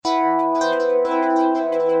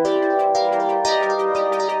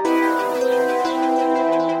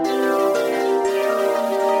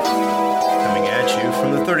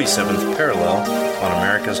37th parallel on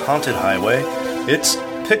America's haunted highway, it's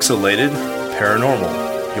Pixelated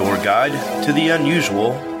Paranormal, your guide to the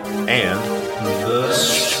unusual and the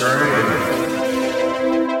strange.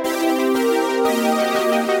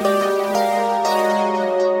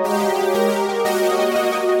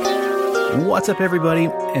 What's up, everybody,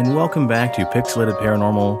 and welcome back to Pixelated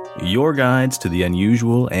Paranormal, your guides to the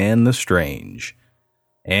unusual and the strange.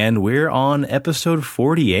 And we're on episode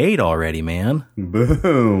 48 already, man.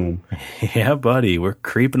 Boom. Yeah, buddy, we're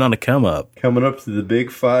creeping on a come up. Coming up to the big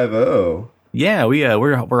 5-0. Yeah,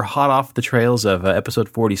 we're hot off the trails of episode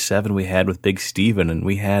 47 we had with Big Steven, and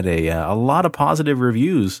we had a lot of positive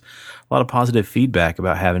reviews, a lot of positive feedback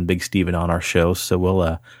about having Big Steven on our show. So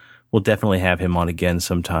we'll definitely have him on again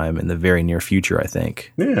sometime in the very near future, I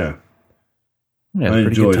think. Yeah. Yeah, I pretty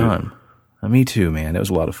enjoyed good time. Me too, man. It was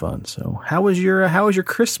a lot of fun. So, how was your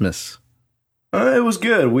Christmas? It was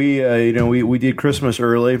good. We did Christmas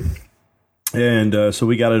early, and so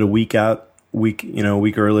we got it a week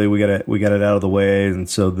early. We got it out of the way, and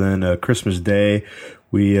so then Christmas Day,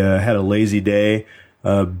 we had a lazy day.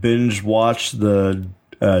 Binge watched the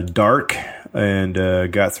Dark,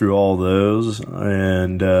 and got through all those,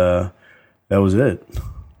 and that was it.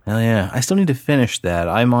 Hell yeah. I still need to finish that.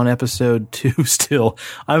 I'm on episode 2 still.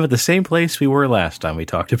 I'm at the same place we were last time we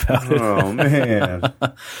talked about it. Oh, man.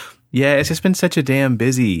 Yeah, it's just been such a damn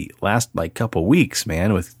busy last couple weeks,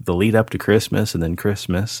 man, with the lead up to Christmas and then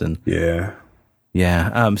Christmas. And Yeah.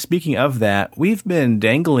 Yeah. Speaking of that, we've been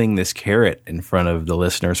dangling this carrot in front of the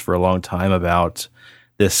listeners for a long time about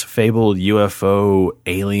this fabled UFO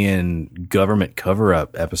alien government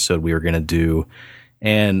cover-up episode we were going to do.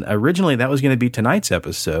 And originally that was going to be tonight's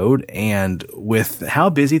episode. And with how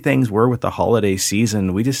busy things were with the holiday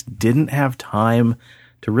season, we just didn't have time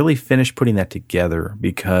to really finish putting that together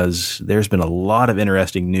because there's been a lot of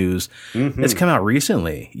interesting news that's come out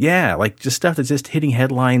recently. Yeah, like just stuff that's just hitting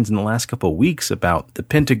headlines in the last couple of weeks about the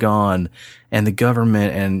Pentagon and the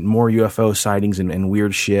government and more UFO sightings and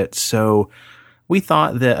weird shit. So we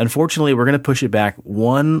thought that, unfortunately, we're going to push it back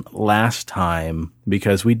one last time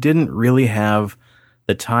because we didn't really have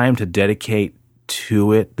the time to dedicate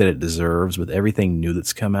to it that it deserves with everything new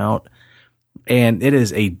that's come out. And it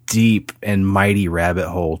is a deep and mighty rabbit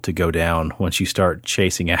hole to go down once you start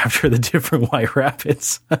chasing after the different white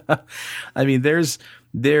rabbits. I mean, there is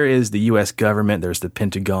the U.S. government, there's the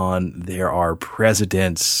Pentagon, there are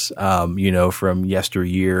presidents, from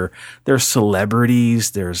yesteryear, there's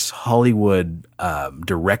celebrities, there's Hollywood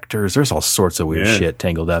directors, there's all sorts of weird shit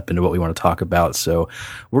tangled up into what we want to talk about. So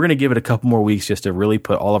we're going to give it a couple more weeks just to really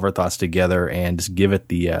put all of our thoughts together and just give it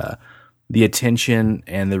the attention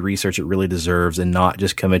and the research it really deserves and not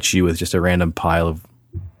just come at you with just a random pile of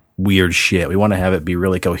weird shit. We want to have it be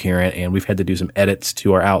really coherent, and we've had to do some edits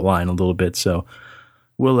to our outline a little bit. So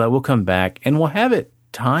we'll come back and we'll have it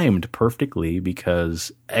timed perfectly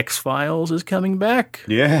because X-Files is coming back.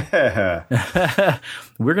 Yeah.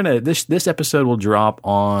 We're going to, this episode will drop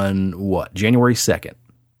on January 2nd.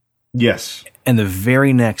 Yes. And the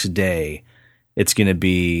very next day, it's going to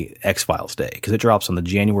be X-Files Day because it drops on the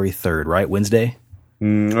January 3rd, right? Wednesday?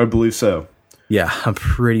 I believe so. Yeah, I'm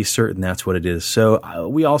pretty certain that's what it is. So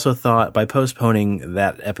we also thought by postponing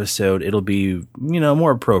that episode, it'll be,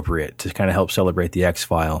 more appropriate to kind of help celebrate the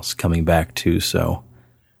X-Files coming back too. So,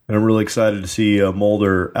 and I'm really excited to see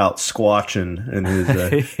Mulder out squatching in his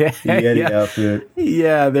Yeti outfit.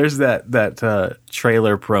 Yeah, there's that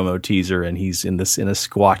trailer promo teaser, and he's in a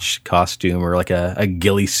Squatch costume or like a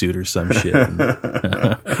ghillie suit or some shit.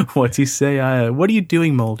 What's he say? What are you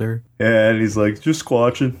doing, Mulder? Yeah, and he's like, just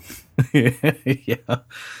squatching. Yeah.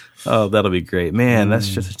 Oh, that'll be great. Man, that's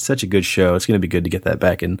just such a good show. It's going to be good to get that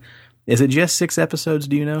back. And is it just 6 episodes?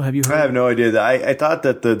 Do you know? Have you heard? I have no idea. I thought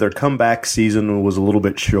that their comeback season was a little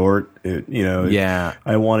bit short. Yeah.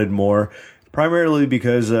 I wanted more, primarily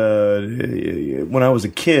because when I was a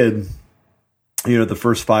kid, the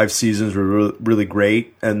first 5 seasons were really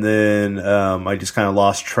great. And then I just kind of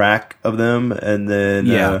lost track of them. And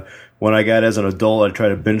then when I got as an adult, I tried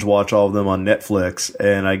to binge watch all of them on Netflix,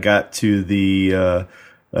 and I got to the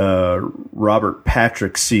Robert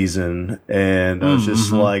Patrick season, and I was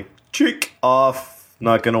just like, chick off,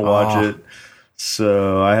 not going to watch it.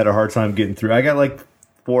 So I had a hard time getting through. I got like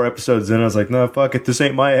 4 episodes in, I was like, no, fuck it, this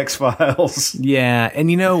ain't my X-Files. Yeah, and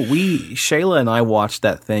Shayla and I watched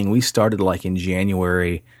that thing. We started like in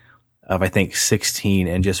January of, I think, 16,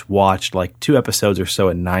 and just watched like 2 episodes or so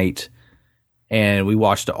at night. And we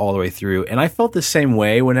watched it all the way through. And I felt the same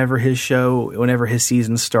way whenever his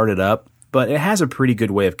season started up. But it has a pretty good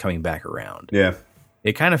way of coming back around. Yeah.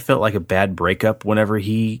 it kind of felt like a bad breakup whenever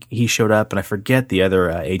he showed up, and I forget the other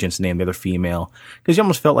agent's name, the other female, because you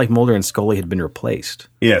almost felt like Mulder and Scully had been replaced.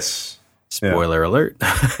 Yes. Spoiler alert.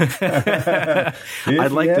 I'd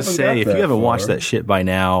like to say, if you haven't watched that shit by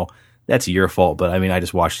now, that's your fault. But I mean, I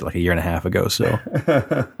just watched it like a year and a half ago. So,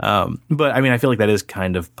 but I mean, I feel like that is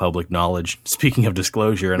kind of public knowledge. Speaking of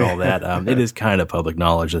disclosure and all that, it is kind of public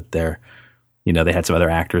knowledge that they had some other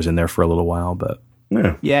actors in there for a little while. But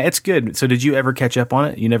yeah, it's good. So did you ever catch up on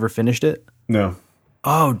it? You never finished it? No.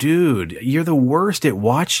 Oh, dude, you're the worst at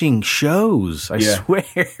watching shows. I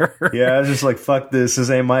swear. Yeah, I was just like, fuck this. This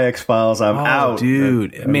ain't my X-Files. I'm out.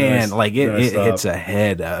 Dude, man, like it hits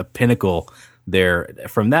a pinnacle there.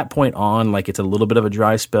 From that point on, like it's a little bit of a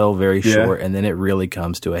dry spell, very short, and then it really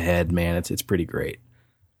comes to a head, man. It's pretty great.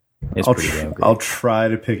 It's pretty damn great. I'll try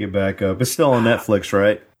to pick it back up. It's still on Netflix,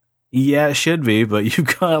 right? Yeah, it should be, but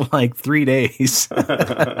you've got like 3 days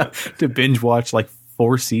to binge watch like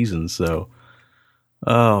 4 seasons, so...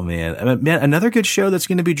 Oh, man. Another good show that's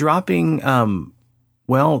going to be dropping,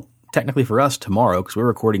 well, technically for us tomorrow because we're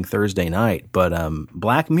recording Thursday night, but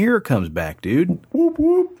Black Mirror comes back, dude. Whoop,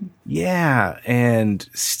 whoop. Yeah, and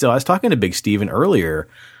still, I was talking to Big Steven earlier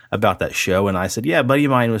about that show, and I said, yeah, a buddy of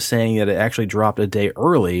mine was saying that it actually dropped a day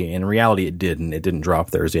early. In reality, it didn't. It didn't drop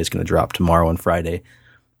Thursday. It's going to drop tomorrow and Friday.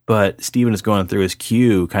 But Steven is going through his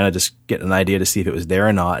queue, kind of just getting an idea to see if it was there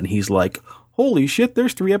or not, and he's like, holy shit,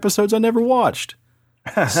 there's 3 episodes I never watched.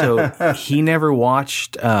 So he never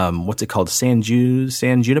watched what's it called, San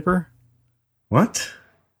Juniper? What?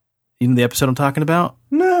 You know the episode I'm talking about?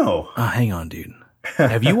 No. Oh, hang on, dude.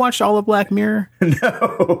 Have you watched all of Black Mirror?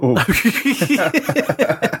 No.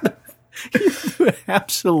 You're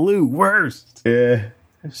absolute worst. Yeah.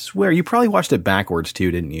 I swear, you probably watched it backwards too,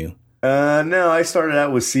 didn't you? No, I started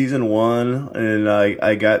out with season 1, and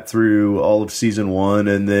I got through all of season 1,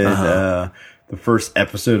 and then the first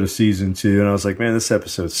episode of season 2, and I was like, man, this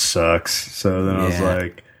episode sucks. So then I was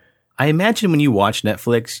like... I imagine when you watch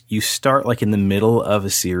Netflix, you start like in the middle of a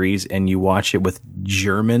series and you watch it with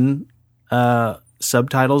German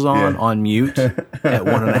subtitles on mute at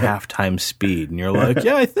 1.5 times speed. And you're like,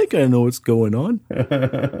 yeah, I think I know what's going on.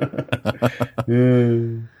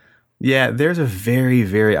 Yeah, there's a very,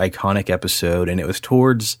 very iconic episode, and it was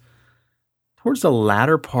towards the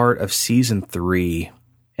latter part of season 3,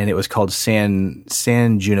 and it was called San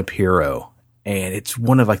Junipero, and it's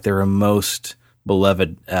one of like their most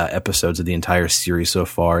beloved episodes of the entire series so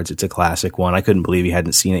far. It's a classic one. I couldn't believe you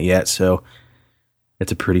hadn't seen it yet, so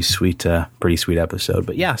it's a pretty sweet episode.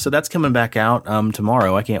 But yeah, so that's coming back out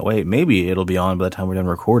tomorrow. I can't wait. Maybe it'll be on by the time we're done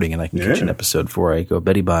recording, and I can catch an episode before I go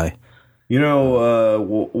Betty bye. You know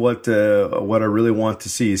what I really want to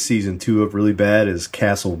see is season 2 of really bad is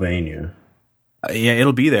Castlevania. Yeah,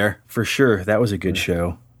 it'll be there for sure. That was a good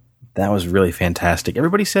show. That was really fantastic.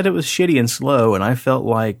 Everybody said it was shitty and slow, and I felt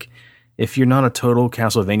like if you're not a total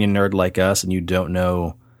Castlevania nerd like us and you don't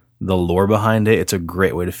know the lore behind it, it's a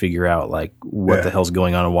great way to figure out like what the hell's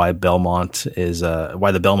going on and why Belmont is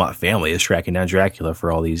why the Belmont family is tracking down Dracula for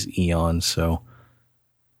all these eons. So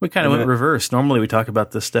we kind of went reverse. Normally we talk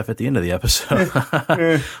about this stuff at the end of the episode.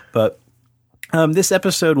 But this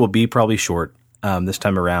episode will be probably short this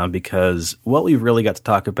time around because what we've really got to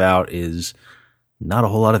talk about is not a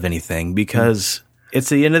whole lot of anything because it's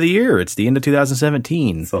the end of the year. It's the end of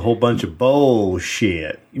 2017. It's a whole bunch of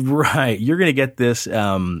bullshit. Right. You're going to get this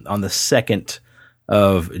on the 2nd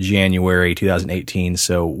of January 2018.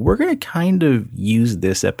 So we're going to kind of use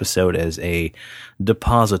this episode as a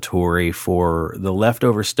depository for the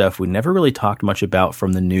leftover stuff we never really talked much about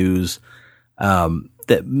from the news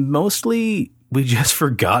that mostly we just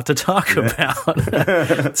forgot to talk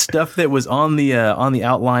about. Stuff that was on the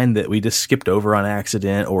outline that we just skipped over on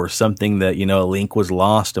accident, or something that, a link was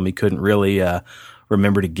lost and we couldn't really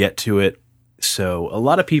remember to get to it. So a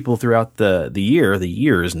lot of people throughout the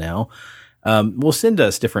years now, will send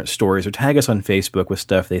us different stories or tag us on Facebook with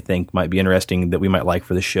stuff they think might be interesting that we might like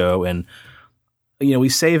for the show. And, we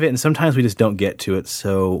save it and sometimes we just don't get to it.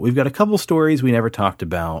 So we've got a couple stories we never talked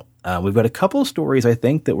about. We've got a couple stories I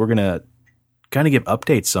think that we're going to kind of give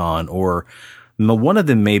updates on, or one of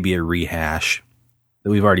them may be a rehash that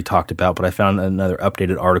we've already talked about, but I found another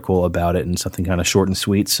updated article about it and something kind of short and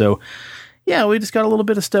sweet. So yeah, we just got a little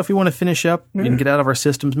bit of stuff we want to finish up and get out of our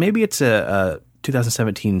systems. Maybe it's a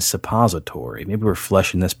 2017 suppository. Maybe we're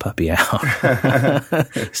fleshing this puppy out.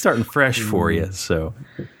 Starting fresh for you. So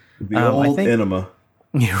the old enema.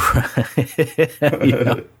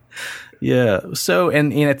 Right. Yeah. So,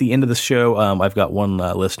 and at the end of the show, I've got one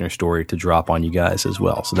listener story to drop on you guys as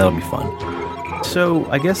well. So that'll be fun. So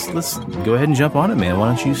I guess let's go ahead and jump on it, man. Why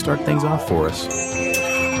don't you start things off for us?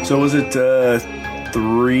 So was it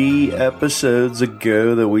 3 episodes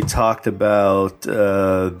ago that we talked about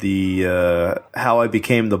the How I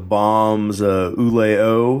Became the Bomb's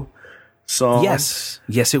Uleo song. Yes,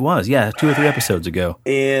 it was. Yeah, 2 or 3 episodes ago.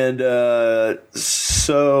 And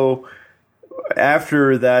so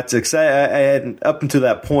after that, because I hadn't, up until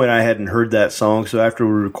that point, I hadn't heard that song. So after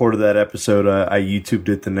we recorded that episode, I YouTubed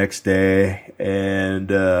it the next day.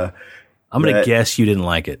 And I'm going to guess you didn't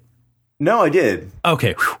like it. No, I did.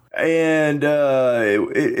 Okay. And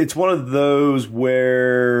it's one of those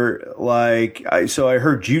where, like, I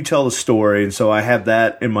heard you tell the story, and so I have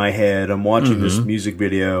that in my head. I'm watching this music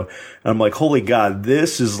video, and I'm like, holy God,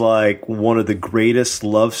 this is like one of the greatest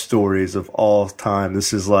love stories of all time.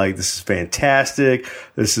 This is fantastic.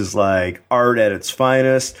 This is like art at its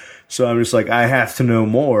finest. So I'm just like, I have to know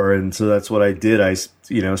more. And so that's what I did. I,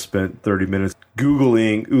 spent 30 minutes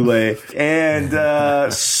Googling Ule. And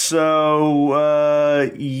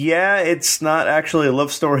it's not actually a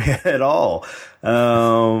love story at all.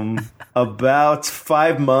 About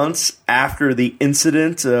 5 months after the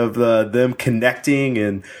incident of them connecting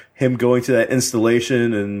and him going to that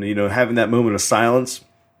installation and, having that moment of silence,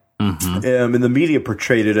 and the media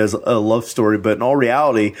portrayed it as a love story. But in all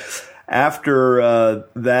reality, after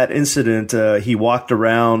that incident, he walked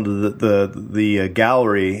around the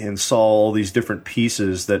gallery and saw all these different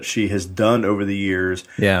pieces that she has done over the years,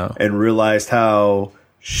 and realized how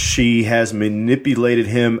she has manipulated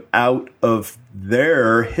him out of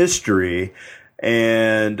their history.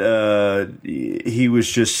 And he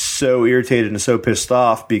was just so irritated and so pissed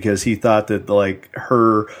off because he thought that, like,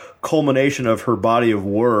 her culmination of her body of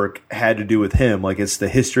work had to do with him. Like, it's the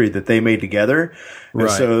history that they made together. Right.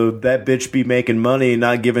 And so that bitch be making money,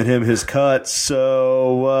 not giving him his cut.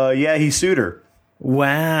 So, he sued her.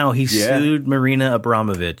 Wow. He sued Marina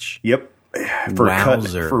Abramovich. Yep.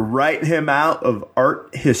 For writing him out of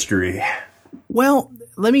art history. Well,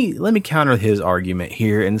 let me counter his argument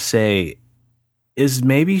here and say, is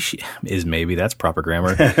maybe that's proper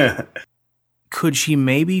grammar. Could she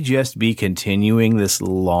maybe just be continuing this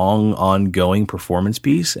long ongoing performance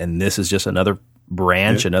piece, and this is just another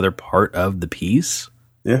branch, another part of the piece?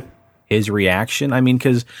 Yeah. His reaction. I mean,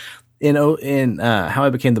 because in How I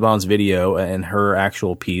Became the Bomb's video and her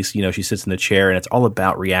actual piece, she sits in the chair and it's all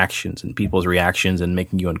about reactions and people's reactions and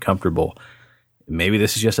making you uncomfortable. Maybe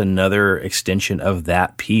this is just another extension of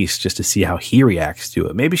that piece just to see how he reacts to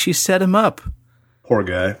it. Maybe she set him up. Poor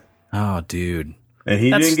guy. Oh, dude. And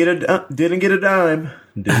he didn't get a dime.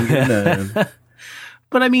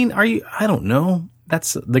 But I mean, I don't know.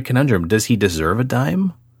 That's the conundrum. Does he deserve a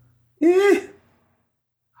dime? Yeah.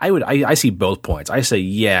 I see both points. I say,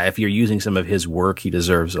 yeah, if you're using some of his work, he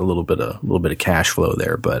deserves a little bit of cash flow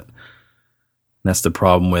there, but that's the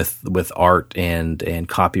problem with art and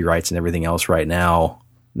copyrights and everything else right now.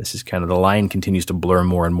 This is kind of, the line continues to blur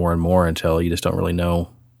more and more and more until you just don't really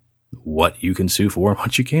know what you can sue for and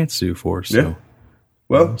what you can't sue for. So. Yeah.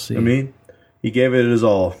 Well, I mean, he gave it his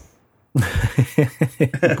all.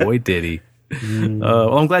 Boy, did he.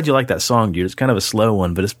 Well, I'm glad you like that song, dude. It's kind of a slow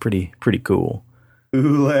one, but it's pretty cool.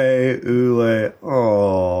 Ule, ule,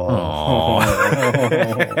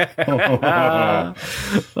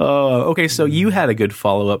 Okay, so you had a good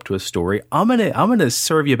follow-up to a story. I'm gonna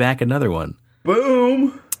serve you back another one.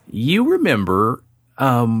 Boom! You remember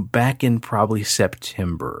back in probably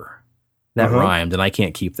September. That rhymed, and I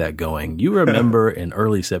can't keep that going. You remember in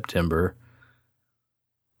early September,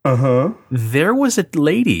 there was a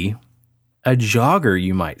lady, a jogger,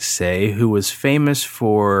 you might say, who was famous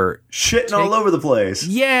for shitting all over the place.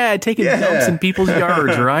 Yeah, taking dumps in people's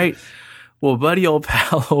yards, right? Well, buddy, old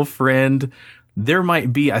pal, old friend, there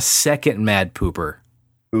might be a second mad pooper.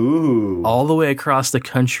 Ooh. All the way across the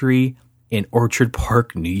country in Orchard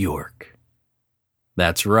Park, New York.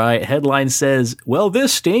 That's right. Headline says, well,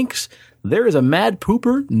 this stinks. There is a mad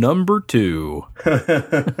pooper number 2.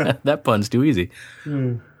 That pun's too easy.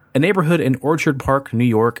 A neighborhood in Orchard Park, New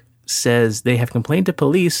York, says they have complained to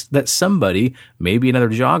police that somebody, maybe another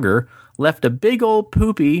jogger, left a big old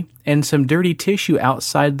poopy and some dirty tissue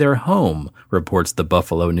outside their home, reports the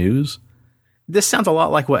Buffalo News. This sounds a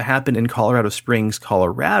lot like what happened in Colorado Springs,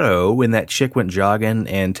 Colorado, when that chick went jogging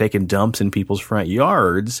and taking dumps in people's front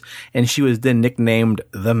yards, and she was then nicknamed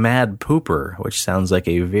the Mad Pooper, which sounds like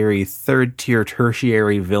a very third-tier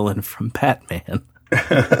tertiary villain from Batman.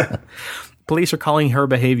 Police are calling her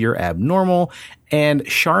behavior abnormal, and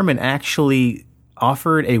Charmin actually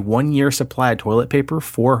offered a 1-year supply of toilet paper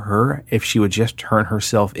for her if she would just turn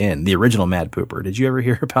herself in, the original Mad Pooper. Did you ever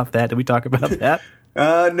hear about that? Did we talk about that?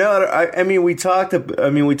 No, I mean we talked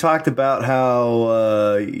about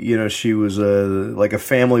how she was like a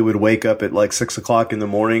family would wake up at like 6 o'clock in the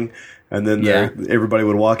morning, and then everybody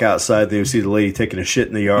would walk outside. They would see the lady taking a shit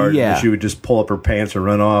in the yard, and she would just pull up her pants and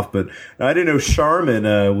run off. But I didn't know Charmin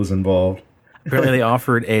was involved. Apparently, they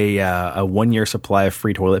offered a 1-year supply of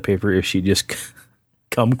free toilet paper if she just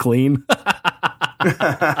come clean.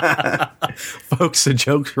 Folks, the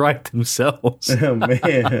jokes write themselves. Oh,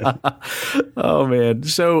 man. Oh, man.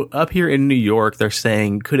 So up here in New York, they're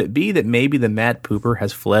saying, could it be that maybe the Mad Pooper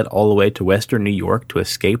has fled all the way to Western New York to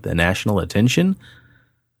escape the national attention?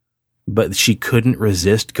 But she couldn't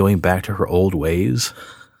resist going back to her old ways?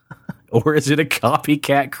 Or is it a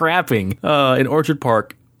copycat crapping? In Orchard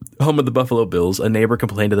Park, home of the Buffalo Bills, a neighbor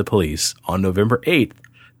complained to the police on November 8th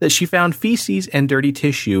that she found feces and dirty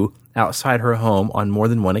tissue outside her home on more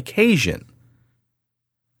than one occasion.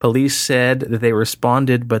 Police said that they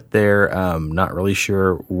responded, but they're not really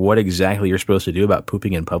sure what exactly you're supposed to do about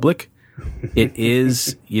pooping in public. It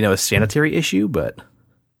is, a sanitary issue, but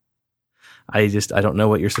I don't know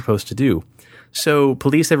what you're supposed to do. So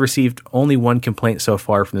police have received only one complaint so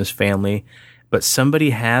far from this family, but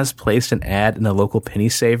somebody has placed an ad in the local penny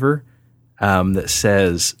saver that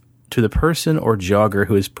says, to the person or jogger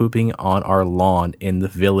who is pooping on our lawn in the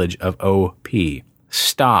village of OP,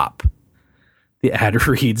 stop. The ad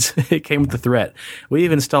reads, it came with the threat,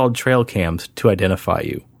 we've installed trail cams to identify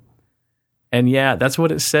you. And yeah, that's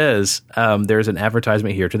what it says. There's an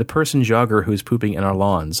advertisement here. To the person jogger who's pooping in our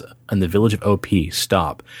lawns in the village of OP,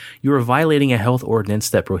 stop. You are violating a health ordinance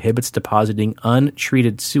that prohibits depositing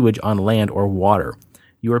untreated sewage on land or water.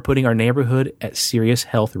 You are putting our neighborhood at serious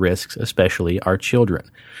health risks, especially our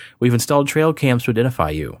children. We've installed trail cams to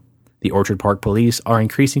identify you. The Orchard Park Police are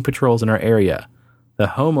increasing patrols in our area. The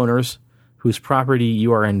homeowners whose property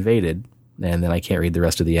you are invaded, and then I can't read the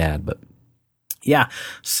rest of the ad, but yeah.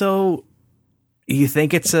 So you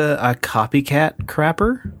think it's a copycat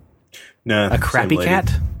crapper? No, a crappy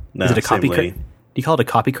cat? No, is it a copy crap? Do you call it a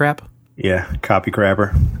copy crap? Yeah, copy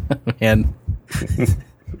crapper. And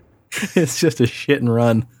it's just a shit and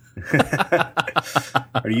run.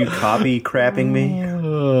 Are you copy crapping me?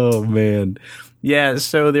 Oh, man. Yeah,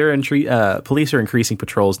 so police are increasing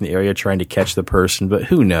patrols in the area trying to catch the person, but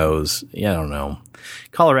who knows? Yeah, I don't know.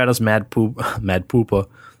 Colorado's Mad Pooper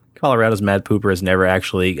has never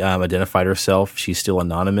actually identified herself. She's still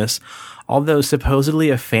anonymous. Although supposedly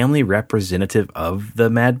a family representative of the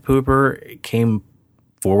Mad Pooper came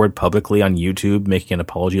forward publicly on YouTube making an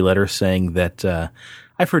apology letter saying that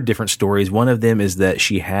I've heard different stories. One of them is that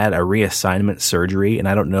she had a reassignment surgery, and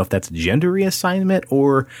I don't know if that's gender reassignment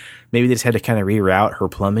or maybe they just had to kind of reroute her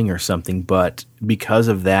plumbing or something. But because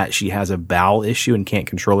of that, she has a bowel issue and can't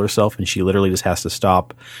control herself, and she literally just has to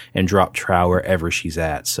stop and drop trow wherever she's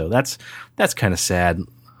at. So that's kind of sad.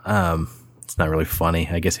 It's not really funny.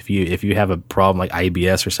 I guess if you have a problem like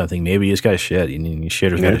IBS or something, maybe you just got to shit. You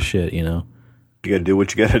shitter's got to shit, You got to do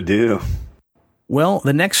what you got to do. Well,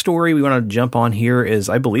 the next story we want to jump on here is,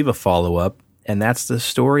 I believe, a follow-up, and that's the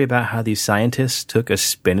story about how these scientists took a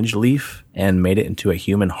spinach leaf and made it into a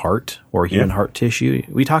human heart or human heart tissue.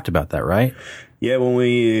 We talked about that, right? Yeah, when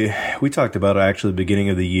we talked about it actually at the beginning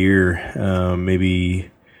of the year,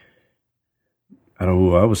 maybe, I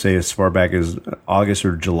would say as far back as August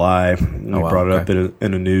or July. We brought it up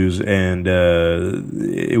in the news, and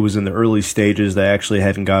it was in the early stages. They actually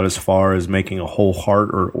hadn't got as far as making a whole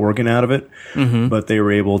heart or organ out of it, but they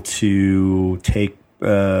were able to take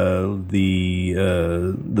the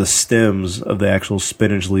stems of the actual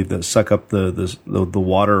spinach leaf that suck up the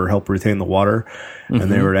water or help retain the water, and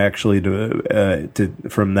they were actually to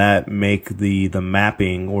from that make the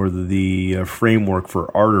mapping or the framework for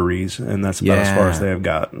arteries, and that's about as far as they have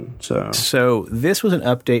gotten. So this was an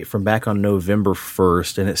update from back on November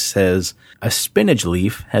 1st, and it says a spinach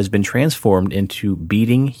leaf has been transformed into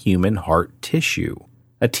beating human heart tissue.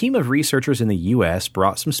 A team of researchers in the U.S.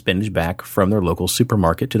 brought some spinach back from their local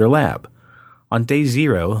supermarket to their lab. On day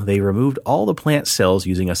 0, they removed all the plant cells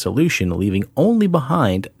using a solution, leaving only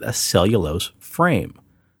behind a cellulose frame.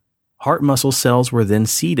 Heart muscle cells were then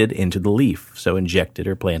seeded into the leaf, so injected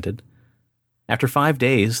or planted. After 5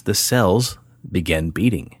 days, the cells began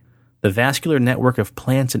beating. The vascular network of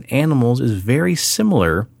plants and animals is very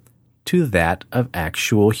similar to that of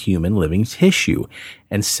actual human living tissue,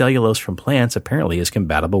 and cellulose from plants apparently is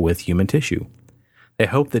compatible with human tissue. They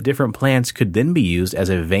hope that different plants could then be used as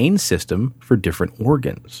a vein system for different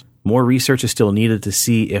organs. More research is still needed to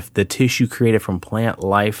see if the tissue created from plant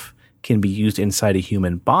life can be used inside a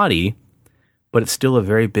human body, but it's still a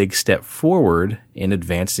very big step forward in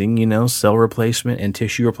advancing, cell replacement and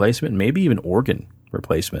tissue replacement, maybe even organ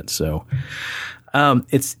replacement. So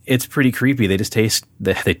It's pretty creepy. They just taste.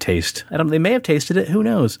 They taste. They may have tasted it. Who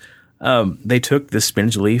knows? They took this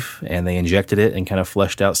spinach leaf and they injected it and kind of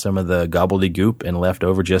fleshed out some of the gobbledygook and left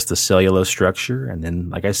over just the cellulose structure. And then,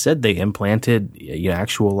 like I said, they implanted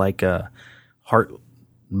actual heart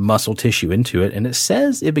muscle tissue into it. And it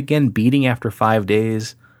says it began beating after 5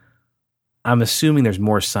 days. I'm assuming there's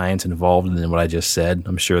more science involved than what I just said.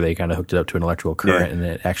 I'm sure they kind of hooked it up to an electrical current and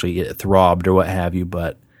it throbbed or what have you.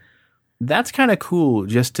 But that's kind of cool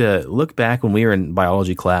just to look back when we were in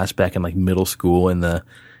biology class back in like middle school in the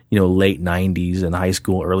late 90s and high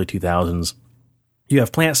school, early 2000s. You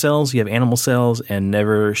have plant cells, you have animal cells, and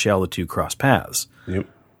never shall the two cross paths. Yep.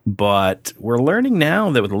 But we're learning now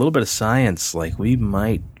that with a little bit of science, like we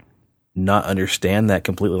might not understand that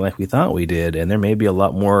completely like we thought we did, and there may be a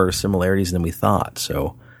lot more similarities than we thought.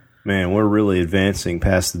 So, man, we're really advancing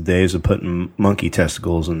past the days of putting monkey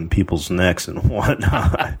testicles in people's necks and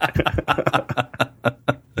whatnot.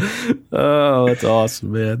 Oh, that's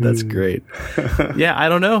awesome, man. That's great. Yeah, I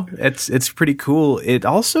don't know. It's pretty cool. It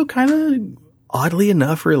also kind of, oddly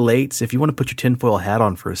enough, relates, if you want to put your tinfoil hat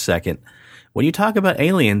on for a second, when you talk about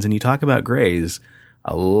aliens and you talk about grays,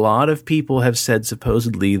 a lot of people have said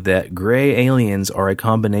supposedly that gray aliens are a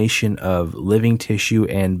combination of living tissue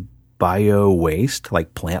and bio waste,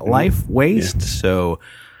 like plant life waste. Yeah. So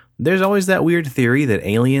there's always that weird theory that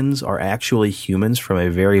aliens are actually humans from a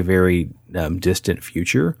very, very distant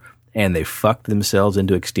future, and they fucked themselves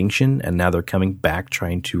into extinction, and now they're coming back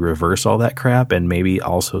trying to reverse all that crap and maybe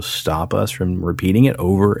also stop us from repeating it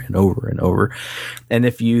over and over and over. And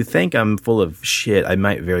if you think I'm full of shit, I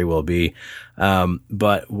might very well be.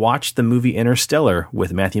 But watch the movie Interstellar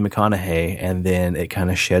with Matthew McConaughey, and then it kind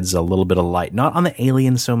of sheds a little bit of light, not on the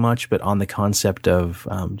aliens so much, but on the concept of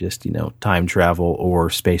just, time travel or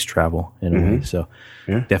space travel in a way. So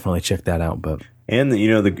definitely check that out. But and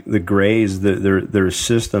the Greys, their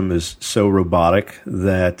system is so robotic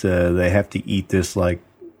that they have to eat this like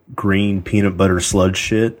green peanut butter sludge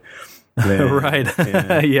shit. Right.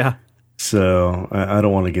 Yeah. So I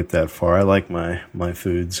don't want to get that far. I like my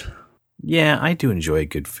foods. Yeah, I do enjoy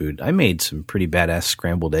good food. I made some pretty badass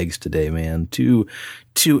scrambled eggs today, man. Two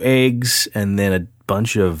eggs and then a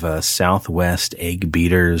bunch of Southwest egg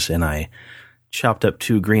beaters, and I chopped up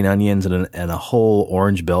 2 green onions and a whole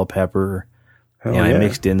orange bell pepper. I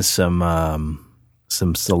mixed in some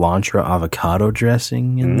cilantro avocado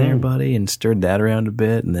dressing in there, buddy, and stirred that around a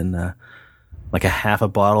bit, and then like a half a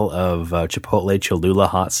bottle of Chipotle Cholula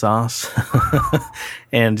hot sauce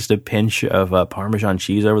and just a pinch of Parmesan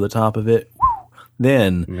cheese over the top of it.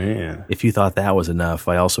 Then, if you thought that was enough,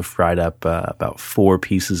 I also fried up about 4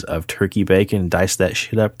 pieces of turkey bacon, diced that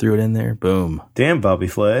shit up, threw it in there. Boom. Damn, Bobby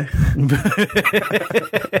Flay.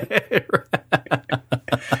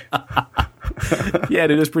 Yeah,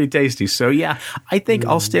 dude, it was pretty tasty. So, yeah, I think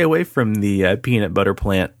I'll stay away from the peanut butter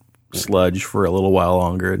plant sludge for a little while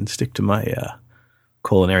longer and stick to my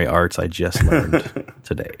culinary arts I just learned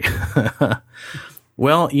today.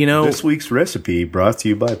 Well, this week's recipe brought to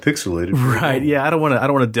you by Pixelated. Right? Yeah, I don't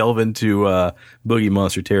want to delve into Boogie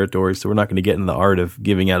Monster territory, so we're not going to get in the art of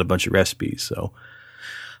giving out a bunch of recipes. So,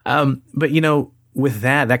 but with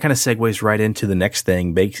that kind of segues right into the next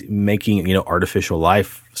thing, making artificial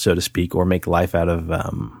life, so to speak, or make life out of I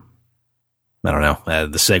don't know.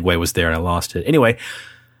 The segue was there and I lost it. Anyway.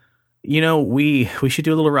 We should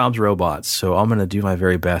do a little Rob's Robots, so I'm going to do my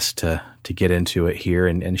very best to get into it here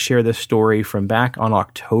and share this story from back on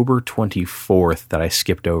October 24th that I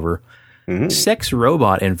skipped over. Sex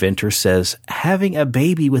robot inventor says having a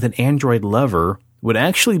baby with an android lover would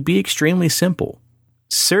actually be extremely simple.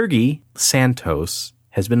 Sergey Santos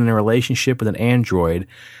has been in a relationship with an android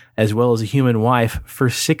as well as a human wife for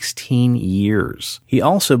 16 years. He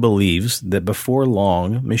also believes that before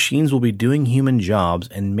long, machines will be doing human jobs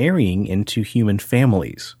and marrying into human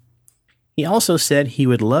families. He also said he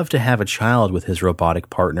would love to have a child with his robotic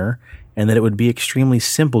partner and that it would be extremely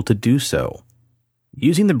simple to do so.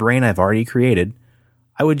 Using the brain I've already created,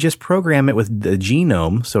 I would just program it with the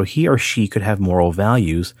genome so he or she could have moral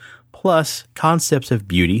values, plus concepts of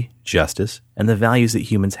beauty, justice, and the values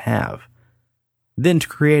that humans have. Then to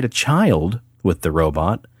create a child with the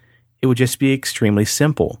robot, it would just be extremely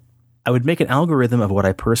simple. I would make an algorithm of what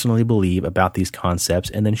I personally believe about these concepts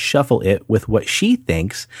and then shuffle it with what she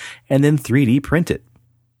thinks and then 3D print it.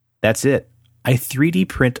 That's it. I 3D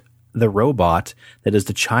print the robot that is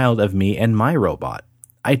the child of me and my robot.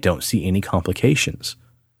 I don't see any complications.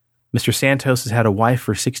 Mr. Santos has had a wife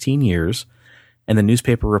for 16 years, and the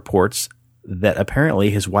newspaper reports that apparently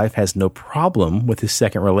his wife has no problem with his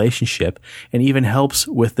second relationship and even helps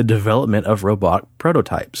with the development of robot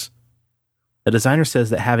prototypes. The designer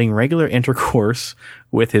says that having regular intercourse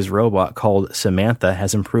with his robot called Samantha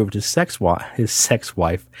has improved his sex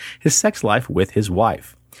life with his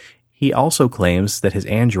wife. He also claims that his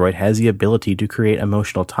android has the ability to create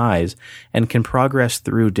emotional ties and can progress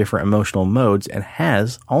through different emotional modes, and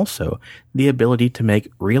has also the ability to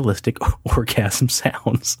make realistic orgasm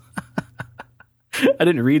sounds. I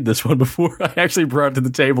didn't read this one before. I actually brought it to the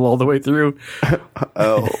table all the way through.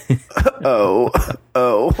 Oh.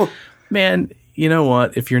 Man, you know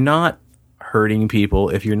what? If you're not hurting people,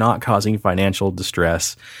 if you're not causing financial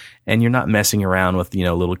distress, and you're not messing around with,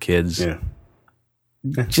 little kids,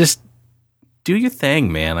 just do your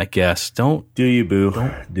thing, man, I guess. Don't do you, boo.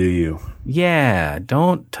 Do you. Yeah.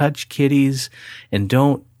 Don't touch kitties, and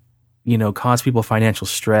don't, cause people financial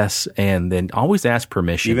stress, and then always ask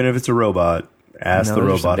permission. Even if it's a robot, ask the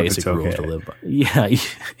robot if it's okay. To live by. Yeah. I'm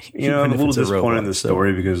a little disappointed in this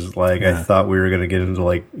story because, I thought we were going to get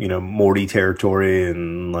into, Morty territory,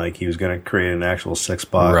 and, he was going to create an actual sex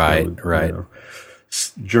bot. Right.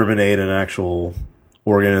 Germinate an actual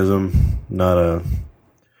organism, not a...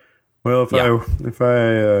 Well, if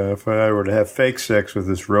I were to have fake sex with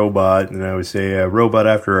this robot, and I would say, robot,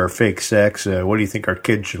 after our fake sex, what do you think our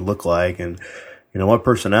kid should look like? And, what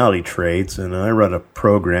personality traits? And I run a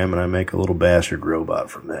program, and I make a little bastard robot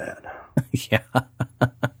from that. Yeah.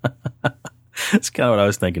 That's kind of what I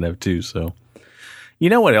was thinking of, too. So,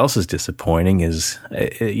 what else is disappointing is,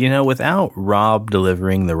 without Rob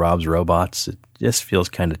delivering the Rob's robots, it just feels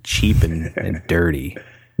kind of cheap and dirty.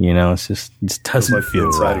 It just doesn't feel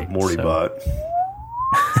inside right. Of Morty bot.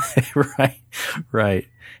 Right.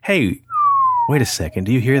 Hey, wait a second.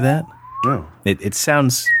 Do you hear that? No. It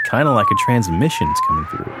sounds kind of like a transmission's coming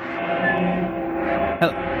through.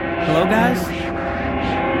 Hello, guys?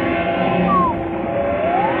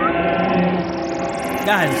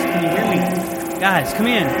 Guys, can you hear me? Guys, come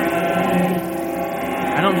in.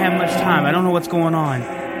 I don't have much time. I don't know what's going on.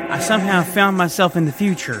 I somehow found myself in the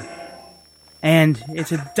future. And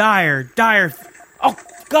it's a dire... Oh,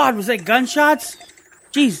 God, was that gunshots?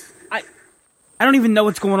 Jeez, I don't even know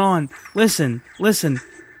what's going on. Listen.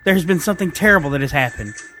 There's been something terrible that has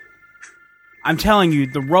happened. I'm telling you,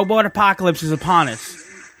 the robot apocalypse is upon us.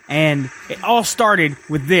 And it all started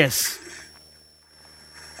with this.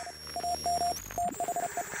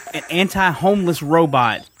 An anti-homeless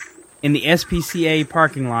robot in the SPCA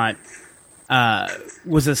parking lot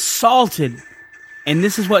was assaulted. And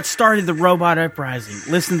this is what started the robot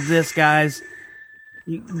uprising. Listen to this, guys.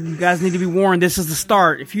 You guys need to be warned. This is the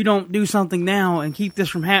start. If you don't do something now and keep this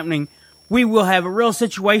from happening, we will have a real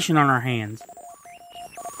situation on our hands.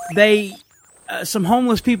 Some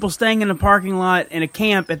homeless people staying in a parking lot in a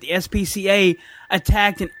camp at the SPCA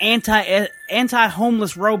attacked an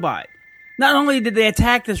anti-homeless robot. Not only did they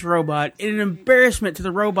attack this robot, in an embarrassment to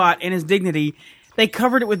the robot and his dignity, they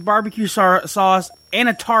covered it with barbecue sauce and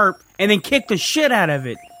a tarp, and then kicked the shit out of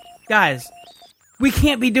it. Guys, we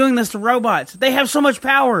can't be doing this to robots. They have so much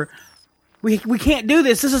power. We can't do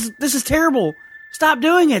this. This is terrible. Stop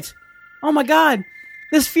doing it. Oh my God.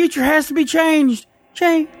 This future has to be changed.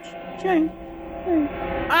 Change.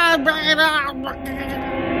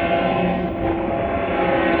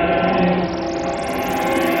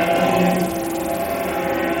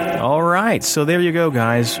 All right, so there you go,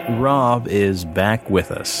 guys. Rob is back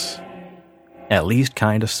with us. At least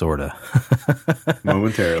kind of, sort of.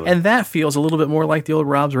 Momentarily. And that feels a little bit more like the old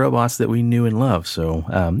Rob's robots that we knew and loved. So,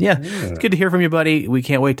 it's good to hear from you, buddy. We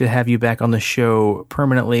can't wait to have you back on the show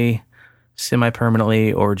permanently,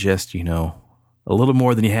 semi-permanently, or just, a little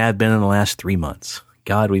more than you had been in the last 3 months.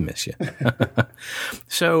 God, we miss you.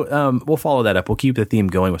 So we'll follow that up. We'll keep the theme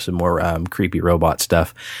going with some more creepy robot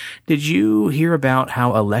stuff. Did you hear about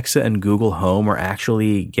how Alexa and Google Home are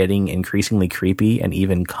actually getting increasingly creepy and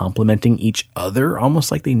even complimenting each other,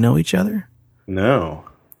 almost like they know each other? No.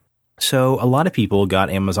 So a lot of people got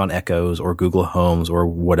Amazon Echoes or Google Homes or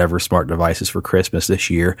whatever smart devices for Christmas this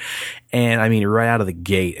year. And I mean, right out of the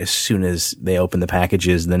gate, as soon as they open the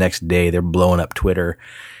packages, the next day they're blowing up Twitter.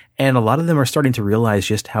 And a lot of them are starting to realize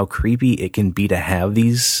just how creepy it can be to have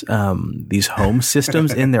these home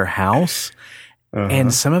systems in their house. Uh-huh.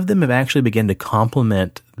 And some of them have actually begun to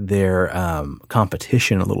compliment their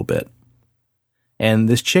competition a little bit. And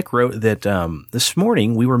this chick wrote that this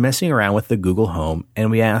morning we were messing around with the Google Home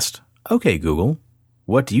and we asked, "Okay, Google,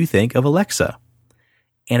 what do you think of Alexa?"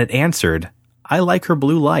 And it answered, "I like her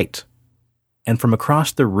blue light." And from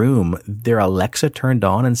across the room, their Alexa turned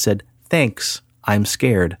on and said, "Thanks, I'm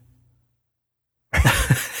scared."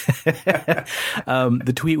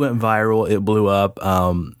 The tweet went viral. It blew up.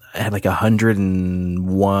 It had like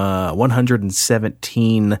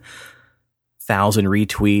 117,000 1,000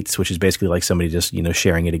 retweets, which is basically like somebody just,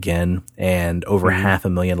 sharing it again, and over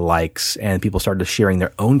 500,000 likes, and people started sharing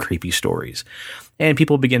their own creepy stories. And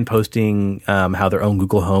people began posting how their own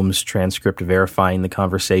Google Homes transcript verifying the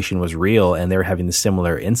conversation was real, and they were having the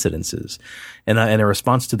similar incidences. And in a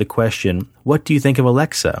response to the question, "What do you think of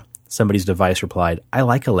Alexa?" somebody's device replied, "I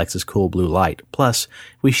like Alexa's cool blue light. Plus,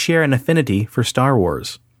 we share an affinity for Star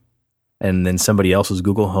Wars." And then somebody else's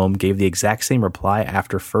Google Home gave the exact same reply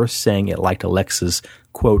after first saying it liked Alexa's,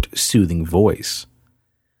 quote, soothing voice.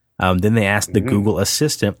 Then they asked the Google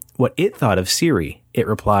Assistant what it thought of Siri. It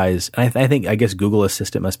replies, I guess Google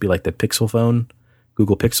Assistant must be like the Pixel phone,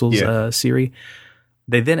 Google Pixel's Siri.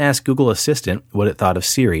 They then asked Google Assistant what it thought of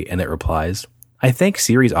Siri, and it replies, "I think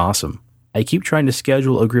Siri's awesome. I keep trying to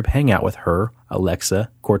schedule a group hangout with her,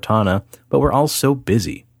 Alexa, Cortana, but we're all so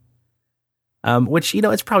busy." Which,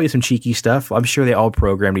 it's probably some cheeky stuff. I'm sure they all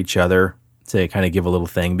programmed each other to kind of give a little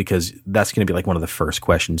thing, because that's going to be like one of the first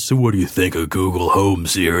questions. "So what do you think of Google Home,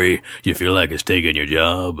 Siri? You feel like it's taking your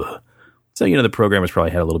job?" So, the programmers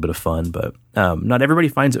probably had a little bit of fun, but not everybody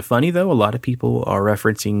finds it funny, though. A lot of people are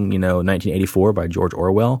referencing, 1984 by George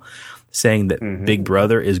Orwell, saying that Big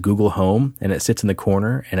Brother is Google Home, and it sits in the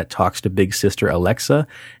corner, and it talks to Big Sister Alexa,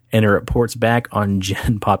 and it reports back on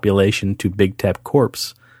gen population to Big Tech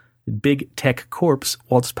Corpse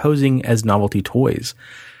while it's posing as novelty toys.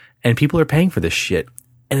 And people are paying for this shit.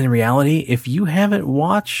 And in reality, if you haven't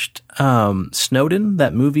watched Snowden,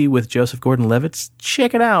 that movie with Joseph Gordon-Levitt,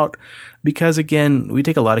 check it out. Because, again, we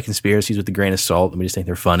take a lot of conspiracies with a grain of salt, and we just think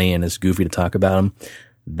they're funny and it's goofy to talk about them.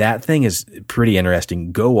 That thing is pretty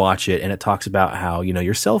interesting. Go watch it. And it talks about how,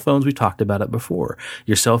 your cell phones, we've talked about it before.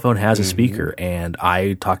 Your cell phone has a speaker. And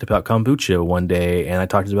I talked about kombucha one day, and I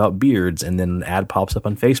talked about beards. And then an ad pops up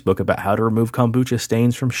on Facebook about how to remove kombucha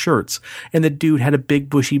stains from shirts. And the dude had a big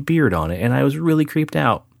bushy beard on it. And I was really creeped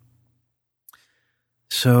out.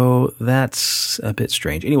 So that's a bit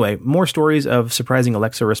strange. Anyway, more stories of surprising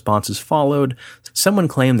Alexa responses followed. Someone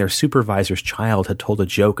claimed their supervisor's child had told a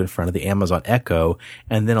joke in front of the Amazon Echo,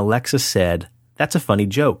 and then Alexa said, "That's a funny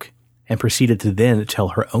joke," and proceeded to then tell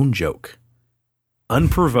her own joke.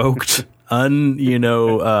 Unprovoked,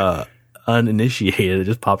 uninitiated, it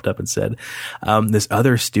just popped up and said, this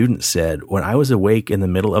other student said, "When I was awake in the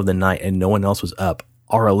middle of the night and no one else was up,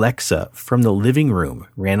 our Alexa from the living room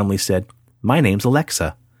randomly said, 'My name's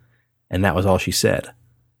Alexa.'" And that was all she said.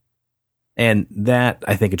 And that,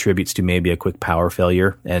 I think, attributes to maybe a quick power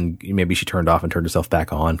failure. And maybe she turned off and turned herself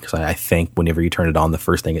back on. Because I think whenever you turn it on, the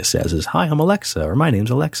first thing it says is, "Hi, I'm Alexa," or "My name's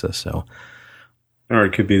Alexa." So, or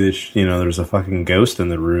it could be that, there's a fucking ghost in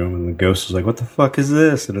the room. And the ghost is like, "What the fuck is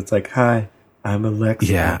this?" And it's like, "Hi, I'm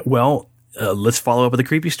Alexa." Yeah, well, let's follow up with a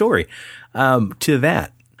creepy story. To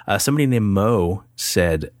that, somebody named Mo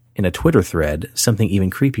said in a Twitter thread, something even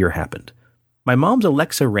creepier happened. "My mom's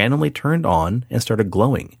Alexa randomly turned on and started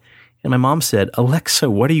glowing. And my mom said, 'Alexa,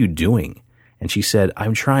 what are you doing?' And she said,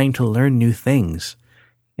 'I'm trying to learn new things.'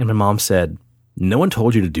 And my mom said, 'No one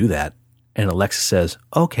told you to do that.' And Alexa says,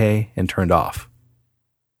 'Okay,' and turned off."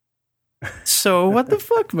 So what the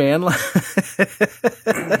fuck, man?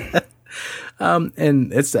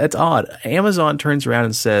 And it's odd. Amazon turns around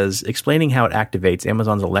and says, explaining how it activates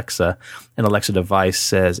Amazon's Alexa, an Alexa device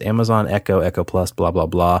says Amazon Echo, Echo Plus, blah, blah,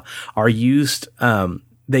 blah, are used,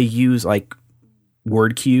 they use like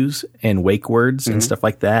word cues and wake words and stuff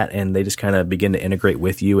like that. And they just kind of begin to integrate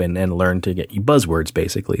with you and learn to get you buzzwords,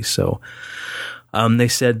 basically. So, they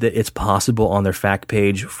said that it's possible on their fact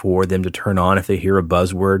page for them to turn on if they hear a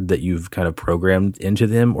buzzword that you've kind of programmed into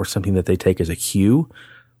them or something that they take as a cue.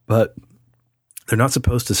 But they're not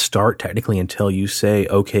supposed to start technically until you say,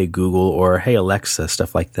 "Okay, Google," or "Hey, Alexa,"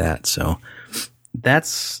 stuff like that. So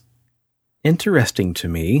that's interesting to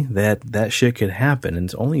me that shit could happen. And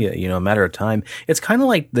it's only a matter of time. It's kind of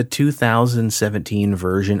like the 2017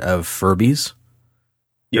 version of Furbies.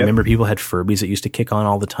 Yep. Remember people had Furbies that used to kick on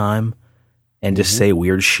all the time and just say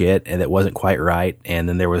weird shit and that wasn't quite right. And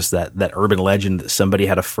then there was that urban legend that somebody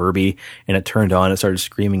had a Furby and it turned on and started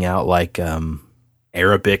screaming out like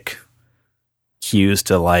Arabic cues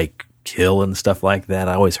to like kill and stuff like that.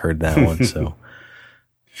 I always heard that one. So,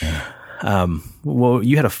 well,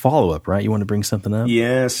 you had a follow-up, right? You want to bring something up?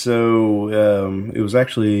 Yeah. So, it was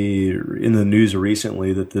actually in the news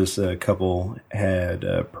recently that this couple had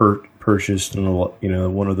purchased,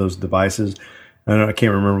 one of those devices. I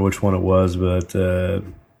can't remember which one it was, but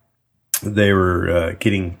they were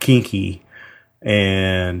getting kinky.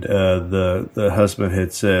 And the husband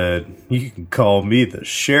had said, "You can call me the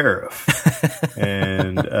sheriff,"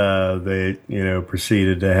 and they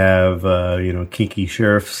proceeded to have kinky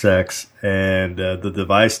sheriff sex, and the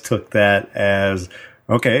device took that as,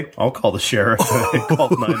 Okay, I'll call the sheriff. I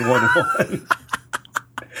called 911.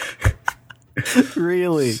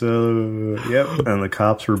 Really? So, yep. And the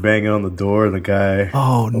cops were banging on the door, and the guy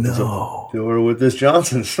opens up the door with this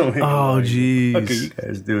Johnson. So Oh, jeez. What are you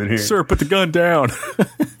guys doing here? Sir, put the gun down.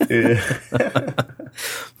 Yeah.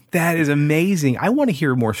 That is amazing. I want to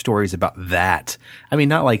hear more stories about that. I mean,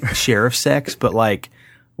 not like sheriff sex, but like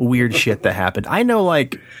weird shit that happened. I know,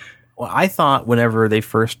 like, well, I thought whenever they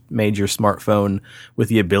first made your smartphone with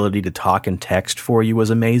the ability to talk and text for you was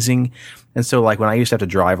amazing. And so, like, when I used to have to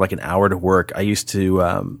drive like an hour to work, I used to,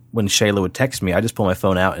 when Shayla would text me, I just pull my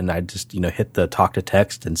phone out and I'd just, hit the talk to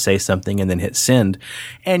text and say something and then hit send.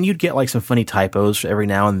 And you'd get like some funny typos every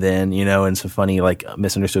now and then, and some funny like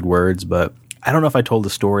misunderstood words. But I don't know if I told the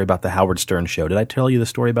story about the Howard Stern show. Did I tell you the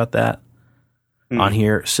story about that on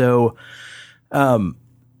here? So,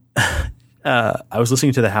 I was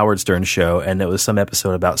listening to the Howard Stern show, and it was some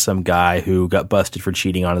episode about some guy who got busted for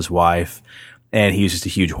cheating on his wife, and he was just a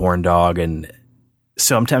huge horn dog. And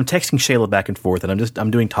so I'm texting Shayla back and forth, and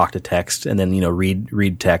I'm doing talk to text, and then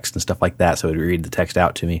read text and stuff like that. So it would read the text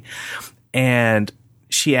out to me, and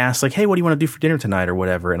she asked, like, hey, what do you want to do for dinner tonight or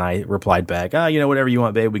whatever? And I replied back, whatever you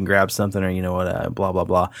want, babe, we can grab something, or blah blah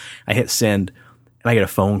blah. I hit send, and I get a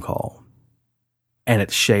phone call, and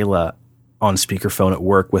it's Shayla on speakerphone at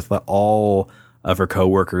work with all of her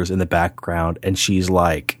coworkers in the background. And she's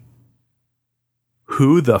like,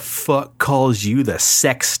 who the fuck calls you the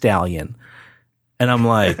sex stallion? And I'm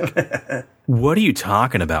like, what are you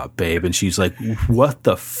talking about, babe? And she's like, what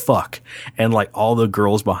the fuck? And like all the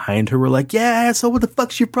girls behind her were like, yeah, so what the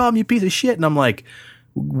fuck's your problem, you piece of shit? And I'm like,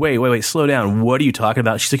 wait, slow down. What are you talking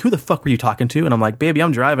about? She's like, who the fuck were you talking to? And I'm like, baby,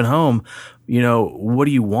 I'm driving home. What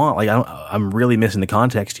do you want? Like, I'm really missing the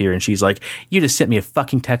context here. And she's like, you just sent me a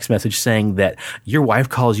fucking text message saying that your wife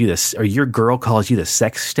calls you this, or your girl calls you the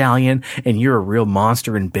sex stallion, and you're a real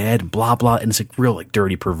monster in bed, blah, blah. And it's like real, like,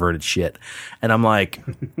 dirty, perverted shit. And I'm like,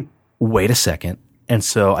 wait a second. And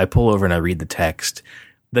so I pull over and I read the text.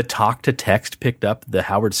 The talk to text picked up the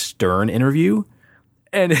Howard Stern interview,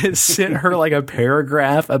 and it sent her like a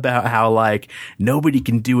paragraph about how like nobody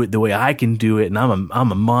can do it the way I can do it, and I'm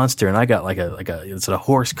a monster, and I got like it's a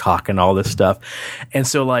horse cock and all this stuff. And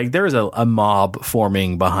so like there's a mob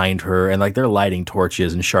forming behind her, and like they're lighting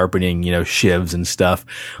torches and sharpening shivs and stuff.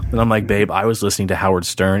 And I'm like, babe, I was listening to Howard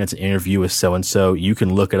Stern. It's an interview with so and so. You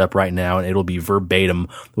can look it up right now, and it'll be verbatim.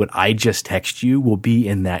 What I just text you will be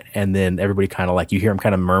in that. And then everybody kind of like, you hear them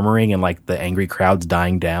kind of murmuring, and like the angry crowd's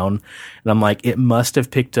dying down. And I'm like, it must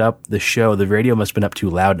have picked up the show. The radio must have been up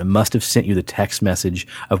too loud. And it must have sent you the text message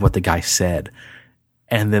of what the guy said.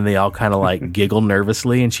 And then they all kind of like giggle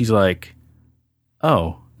nervously. And she's like,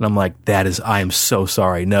 oh. And I'm like, I am so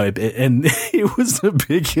sorry. No, and it was the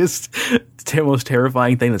biggest, most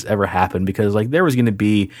terrifying thing that's ever happened, because like there was going to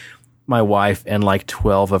be my wife and like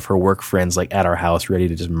 12 of her work friends like at our house ready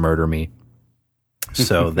to just murder me.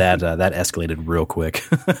 So that escalated real quick.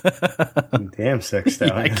 Damn sex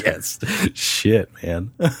stallion. I guess. Shit,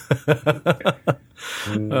 man.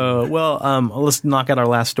 Let's knock out our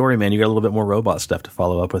last story, man. You got a little bit more robot stuff to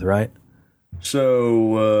follow up with, right?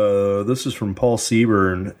 So this is from Paul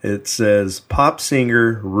Seaburn. It says, pop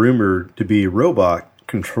singer rumored to be a robot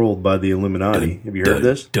controlled by the Illuminati. Have you heard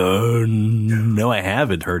this? No, I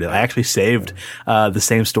haven't heard it. I actually saved the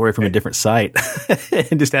same story from a different site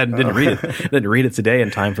and just didn't read it. Didn't read it today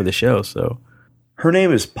in time for the show. So her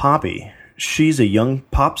name is Poppy. She's a young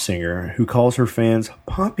pop singer who calls her fans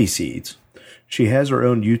Poppy Seeds. She has her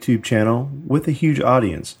own YouTube channel with a huge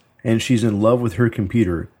audience, and she's in love with her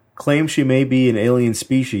computer. Claims she may be an alien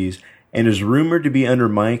species and is rumored to be under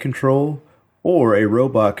mind control or a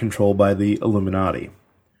robot controlled by the Illuminati.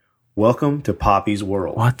 Welcome to Poppy's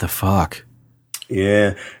world. What the fuck?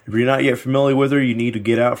 Yeah. If you're not yet familiar with her, you need to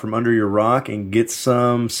get out from under your rock and get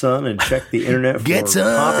some sun and check the internet for get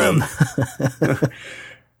some. Poppy.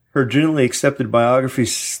 Her generally accepted biography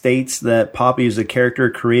states that Poppy is a character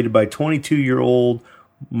created by 22-year-old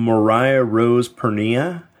Mariah Rose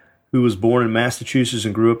Pernia, who was born in Massachusetts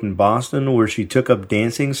and grew up in Boston, where she took up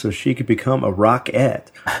dancing so she could become a rockette.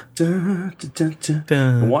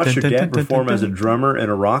 And watched her dad perform as a drummer in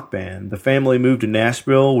a rock band. The family moved to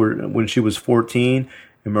Nashville when she was 14,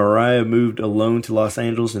 and Mariah moved alone to Los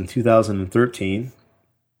Angeles in 2013.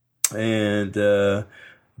 And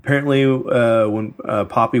apparently when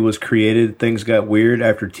Poppy was created, things got weird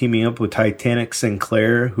after teaming up with Titanic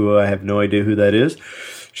Sinclair, who I have no idea who that is.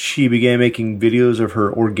 She began making videos of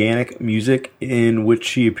her organic music in which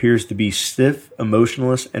she appears to be stiff,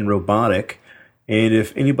 emotionless, and robotic. And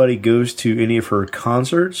if anybody goes to any of her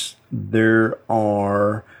concerts, there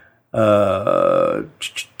are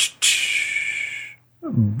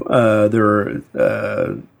There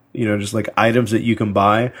are, just like items that you can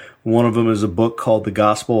buy. One of them is a book called The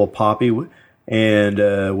Gospel of Poppy,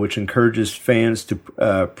 and which encourages fans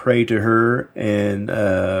to pray to her. And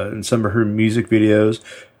in some of her music videos,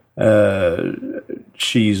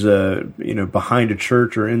 she's behind a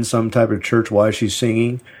church or in some type of church while she's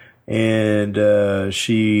singing. And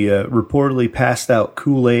she reportedly passed out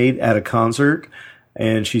Kool-Aid at a concert.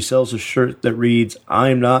 And she sells a shirt that reads,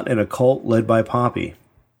 "I'm not in a cult led by Poppy."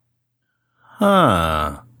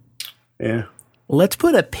 Huh. Yeah. Let's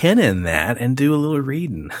put a pin in that and do a little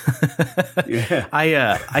reading. Yeah.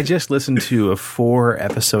 I just listened to a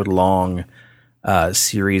 4-episode long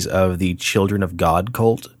series of the Children of God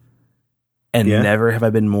cult, and never have I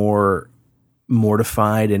been more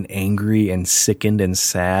mortified and angry and sickened and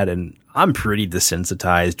sad. And I'm pretty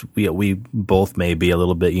desensitized. We both may be a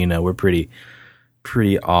little bit. We're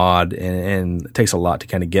pretty odd, and it takes a lot to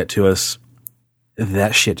kind of get to us.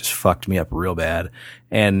 That shit just fucked me up real bad.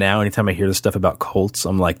 And now anytime I hear this stuff about cults,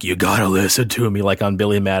 I'm like, you gotta listen to me. Like on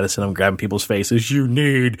Billy Madison, I'm grabbing people's faces. You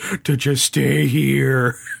need to just stay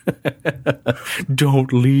here.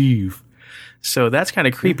 Don't leave. So that's kind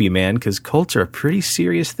of creepy, man, because cults are a pretty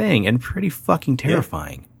serious thing and pretty fucking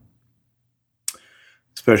terrifying. Yeah.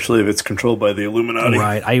 Especially if it's controlled by the Illuminati.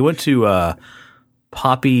 Right. I went to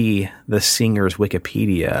Poppy the Singer's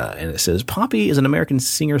Wikipedia, and it says, Poppy is an American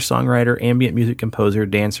singer, songwriter, ambient music composer,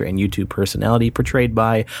 dancer, and YouTube personality portrayed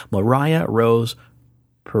by Mariah Rose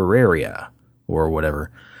Pereira, or whatever.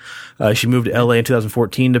 She moved to LA in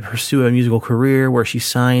 2014 to pursue a musical career, where she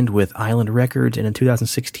signed with Island Records, and in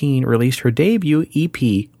 2016 released her debut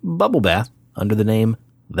EP, Bubble Bath, under the name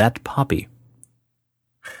That Poppy.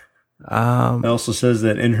 It also says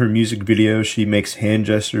that in her music video, she makes hand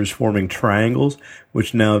gestures forming triangles,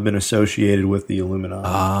 which now have been associated with the Illuminati.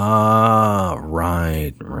 Ah,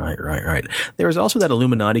 right. There was also that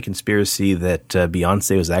Illuminati conspiracy that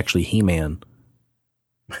Beyonce was actually He-Man.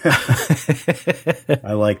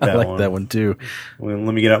 I like that one. I like that one too. Well,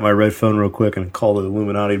 let me get out my red phone real quick and call the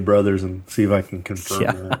Illuminati brothers and see if I can confirm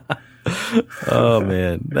that. Oh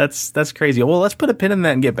man, that's crazy. Well, let's put a pin in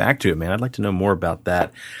that and get back to it, man. I'd like to know more about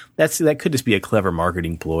that. That could just be a clever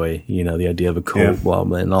marketing ploy, the idea of a cult, blah,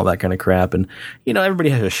 blah, and all that kind of crap. And everybody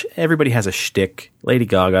has a shtick. Lady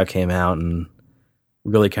Gaga came out and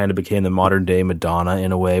really kind of became the modern day Madonna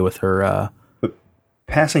in a way with her. But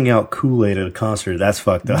passing out Kool-Aid at a concert, that's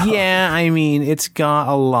fucked up. Yeah, I mean, it's got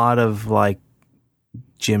a lot of like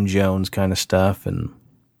Jim Jones kind of stuff, and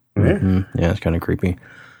it's kind of creepy.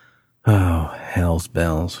 Oh, hell's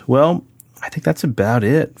bells. Well, I think that's about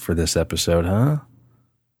it for this episode, huh?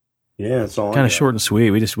 Yeah, it's all kind of short and sweet.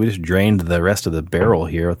 We just drained the rest of the barrel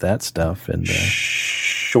here with that stuff, and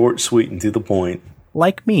short, sweet, and to the point,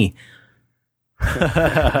 like me.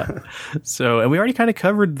 So, and we already kind of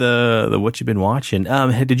covered the what you've been watching.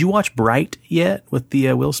 Did you watch Bright yet with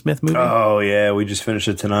the Will Smith movie? Oh yeah, we just finished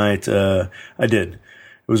it tonight. I did.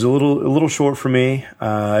 It was a little short for me.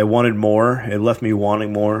 I wanted more. It left me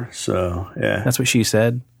wanting more. So yeah, that's what she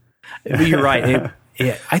said. But you're right.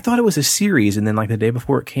 I thought it was a series, and then like the day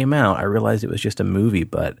before it came out, I realized it was just a movie.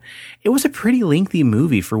 But it was a pretty lengthy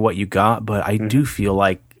movie for what you got. But I do feel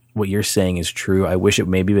like what you're saying is true. I wish it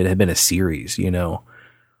had been a series,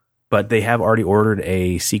 But they have already ordered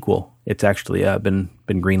a sequel. It's actually been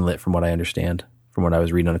greenlit, from what I understand, from what I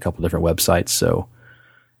was reading on a couple different websites. So.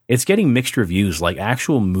 It's getting mixed reviews. Like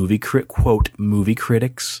actual movie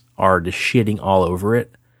critics are just shitting all over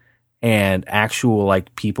it, and actual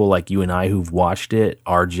like people like you and I who've watched it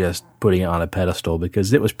are just putting it on a pedestal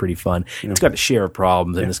because it was pretty fun. It's got a share of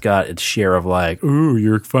problems, and it's got its share of like, ooh,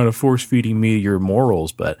 you're kind of force feeding me your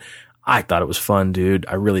morals. But I thought it was fun, dude.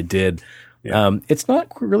 I really did. Yeah. It's not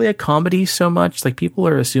really a comedy so much. Like people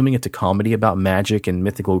are assuming it's a comedy about magic and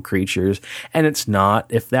mythical creatures, and it's not.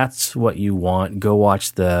 If that's what you want, go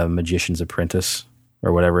watch The Magician's Apprentice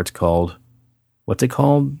or whatever it's called. What's it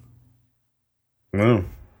called? No,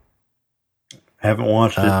 I haven't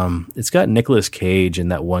watched it. It's got Nicolas Cage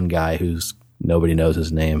and that one guy who's nobody knows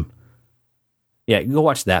his name. Yeah, go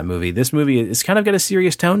watch that movie. This movie, it's kind of got a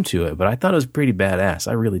serious tone to it, but I thought it was pretty badass.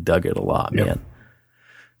 I really dug it a lot, man.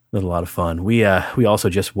 It was a lot of fun. We also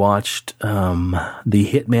just watched The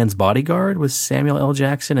Hitman's Bodyguard with Samuel L.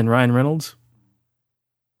 Jackson and Ryan Reynolds.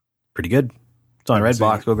 Pretty good. It's on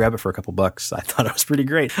Redbox. Go grab it for a couple bucks. I thought it was pretty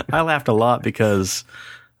great. I laughed a lot because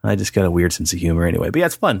I just got a weird sense of humor anyway. But yeah,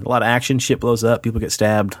 it's fun. A lot of action. Shit blows up. People get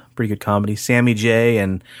stabbed. Pretty good comedy. Sammy J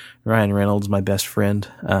and Ryan Reynolds, my best friend,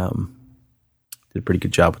 did a pretty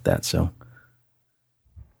good job with that. So.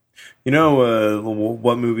 You know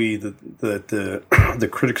what movie that the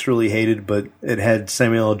critics really hated, but it had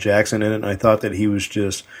Samuel L. Jackson in it, and I thought that he was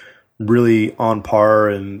just really on par,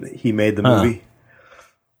 and he made the movie.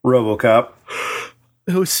 RoboCop.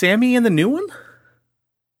 Who's Sammy in the new one?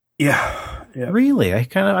 Yeah. Really?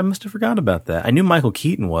 I must have forgot about that. I knew Michael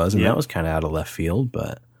Keaton was, and that was kind of out of left field,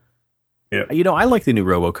 but you know, I like the new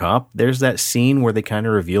RoboCop. There's that scene where they kind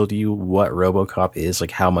of reveal to you what RoboCop is,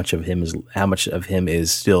 like how much of him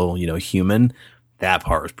is still, you know, human. That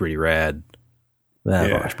part was pretty rad. That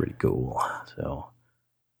part was pretty cool. So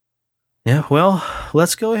yeah, well,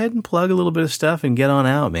 let's go ahead and plug a little bit of stuff and get on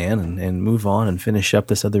out, man, and move on and finish up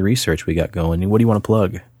this other research we got going. What do you want to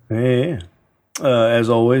plug? Yeah. As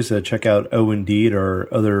always, check out Indeed, our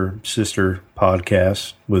other sister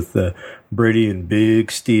podcast with Brady and Big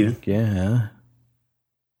Steven. Yeah.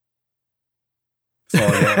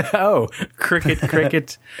 Oh,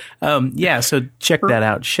 cricket. So check that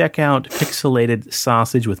out. Check out Pixelated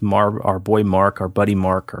Sausage with our boy Mark, our buddy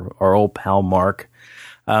Mark, our old pal Mark.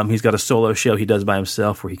 He's got a solo show he does by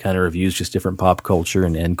himself where he kind of reviews just different pop culture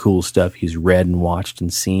and cool stuff he's read and watched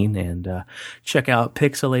and seen. And check out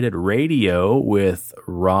Pixelated Radio with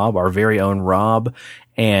Rob, our very own Rob,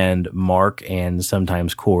 and Mark, and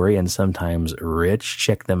sometimes Corey, and sometimes Rich.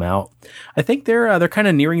 Check them out. I think they're kind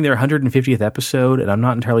of nearing their 150th episode, and I'm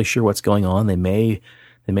not entirely sure what's going on. They may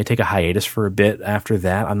take a hiatus for a bit after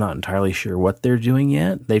that. I'm not entirely sure what they're doing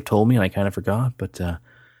yet. They've told me, and I kind of forgot, but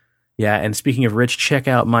yeah, and speaking of Rich, check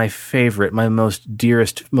out my most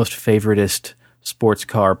dearest, most favoritist sports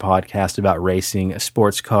car podcast about racing,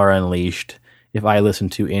 Sports Car Unleashed. If I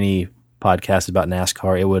listened to any podcast about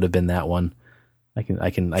NASCAR, it would have been that one. I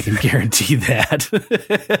can guarantee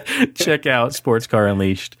that. Check out Sports Car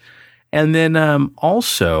Unleashed. And then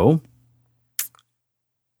also,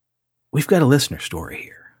 we've got a listener story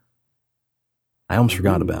here. I almost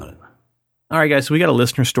forgot about it. All right, guys, so we got a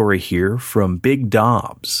listener story here from Big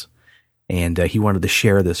Dobbs. And he wanted to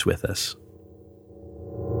share this with us.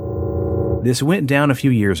 This went down a few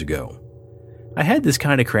years ago. I had this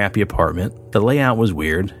kind of crappy apartment. The layout was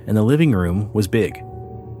weird, and the living room was big.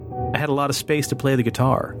 I had a lot of space to play the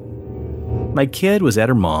guitar. My kid was at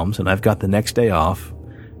her mom's, and I've got the next day off.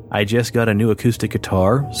 I just got a new acoustic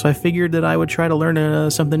guitar, so I figured that I would try to learn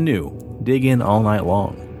something new, dig in all night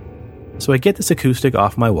long. So I get this acoustic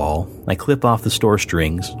off my wall, I clip off the store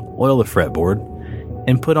strings, oil the fretboard,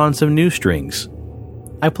 and put on some new strings.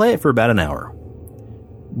 I play it for about an hour.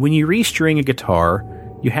 When you restring a guitar,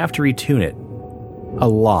 you have to retune it a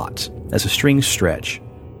lot as the strings stretch.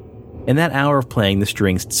 In that hour of playing, the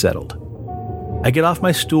strings settled. I get off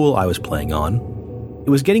my stool I was playing on. It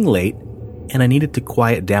was getting late, and I needed to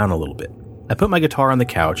quiet down a little bit. I put my guitar on the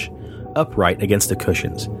couch, upright against the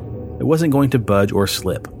cushions. It wasn't going to budge or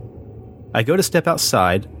slip. I go to step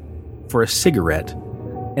outside for a cigarette,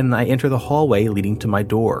 and I enter the hallway leading to my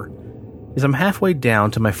door. As I'm halfway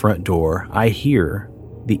down to my front door, I hear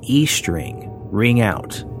the E string ring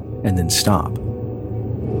out and then stop.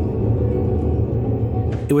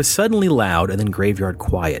 It was suddenly loud and then graveyard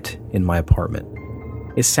quiet in my apartment.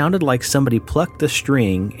 It sounded like somebody plucked the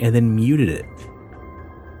string and then muted it.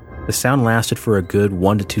 The sound lasted for a good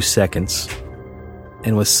 1 to 2 seconds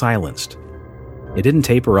and was silenced. It didn't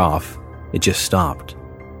taper off, it just stopped.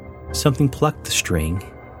 Something plucked the string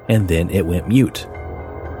and then it went mute.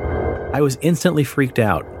 I was instantly freaked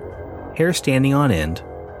out, hair standing on end.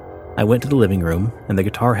 I went to the living room, and the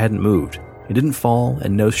guitar hadn't moved. It didn't fall,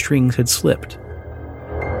 and no strings had slipped.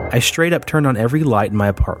 I straight up turned on every light in my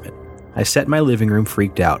apartment. I sat in my living room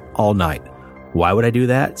freaked out all night. Why would I do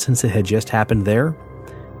that, since it had just happened there?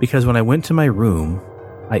 Because when I went to my room,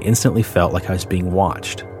 I instantly felt like I was being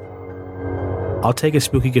watched. I'll take a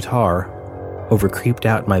spooky guitar over creeped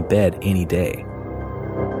out in my bed any day.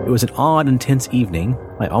 It was an odd, intense evening.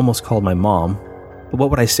 I almost called my mom, but what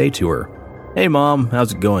would I say to her? Hey mom,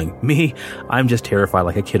 how's it going? Me? I'm just terrified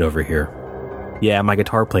like a kid over here. Yeah, my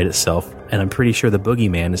guitar played itself, and I'm pretty sure the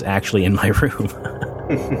boogeyman is actually in my room.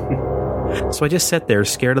 So I just sat there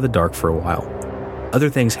scared of the dark for a while. Other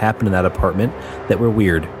things happened in that apartment that were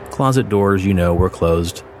weird. Closet doors, were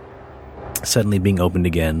closed. Suddenly being opened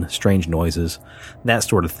again, strange noises, that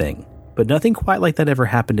sort of thing. But nothing quite like that ever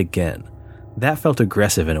happened again. That felt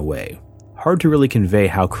aggressive in a way. Hard to really convey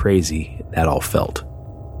how crazy that all felt.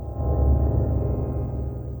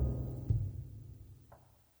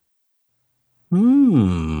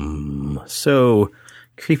 So,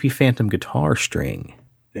 creepy phantom guitar string.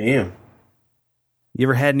 Damn. You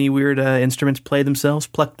ever had any weird instruments play themselves,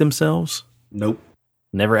 pluck themselves? Nope.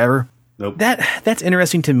 Never ever? Nope. That's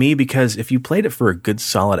interesting to me because if you played it for a good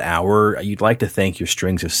solid hour, you'd like to think your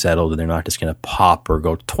strings have settled and they're not just going to pop or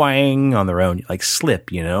go twang on their own, like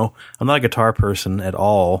slip, you know? I'm not a guitar person at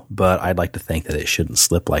all, but I'd like to think that it shouldn't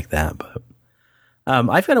slip like that. But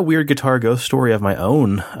I've got a weird guitar ghost story of my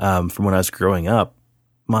own from when I was growing up.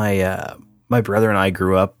 My brother and I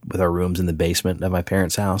grew up with our rooms in the basement of my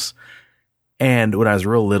parents' house. And when I was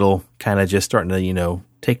real little, kind of just starting to, you know,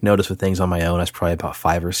 take notice of things on my own, I was probably about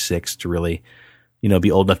 5 or 6 to really, you know,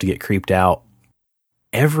 be old enough to get creeped out.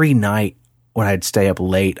 Every night when I'd stay up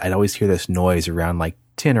late, I'd always hear this noise around like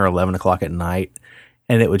 10 or 11 o'clock at night.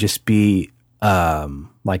 And it would just be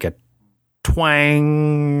like a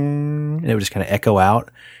twang, and it would just kind of echo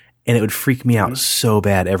out. And it would freak me out so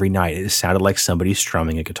bad every night. It sounded like somebody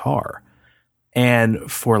strumming a guitar. And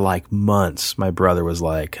for like months, my brother was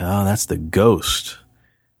like, oh, that's the ghost.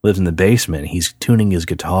 Lives in the basement. He's tuning his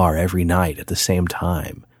guitar every night at the same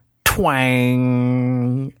time.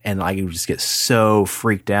 Twang. And I would just get so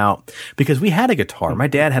freaked out because we had a guitar. My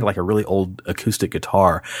dad had like a really old acoustic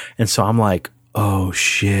guitar. And so I'm like, oh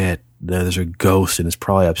shit, there's a ghost and it's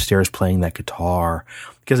probably upstairs playing that guitar,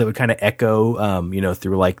 because it would kind of echo, you know,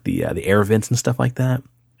 through like the air vents and stuff like that.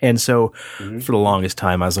 And so for the longest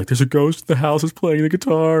time, I was like, there's a ghost in the house is playing the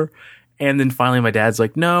guitar. And then finally my dad's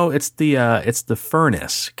like, no, it's the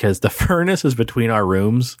furnace, because the furnace is between our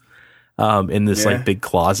rooms in this like big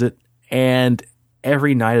closet. And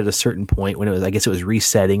every night at a certain point when I guess it was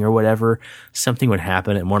resetting or whatever, something would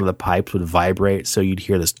happen and one of the pipes would vibrate. So you'd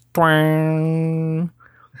hear this twang.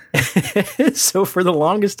 So for the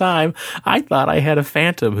longest time, I thought I had a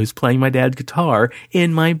phantom who's playing my dad's guitar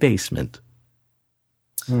in my basement.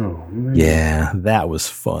 Oh, man. Yeah, that was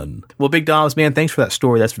fun. Well, Big Dobbs, man, thanks for that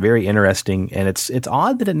story. That's very interesting. And it's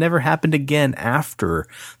odd that it never happened again after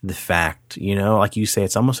the fact. You know, like you say,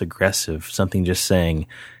 it's almost aggressive. Something just saying,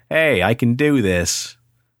 hey, I can do this.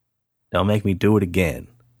 Don't make me do it again.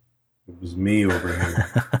 It was me over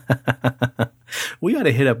here. We ought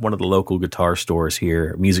to hit up one of the local guitar stores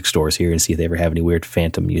here, music stores here, and see if they ever have any weird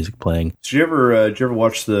phantom music playing. Did you ever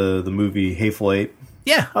watch the movie Hateful Eight?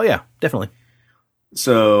 Yeah. Oh, yeah. Definitely.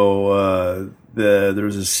 So there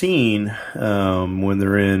was a scene when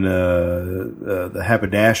they're in the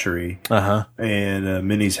haberdashery, and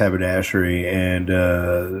Minnie's haberdashery, and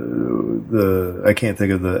I can't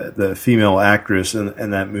think of the female actress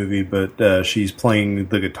in that movie, but she's playing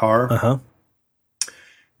the guitar,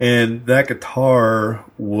 and that guitar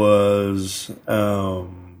was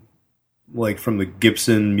like from the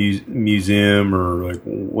Gibson Museum or like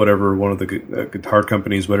whatever, one of the guitar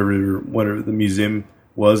companies, whatever the museum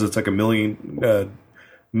was. It's like $1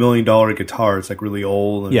 million guitar. It's like really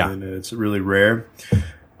old and it's really rare.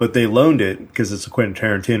 But they loaned it because it's a Quentin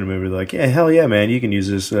Tarantino movie. They're like, yeah, hell yeah, man, you can use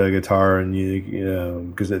this guitar,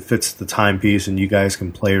 and because it fits the timepiece and you guys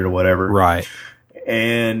can play it or whatever. Right.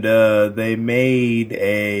 And they made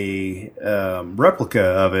a replica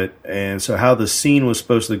of it. And so how the scene was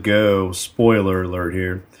supposed to go, spoiler alert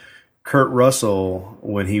here, Kurt Russell,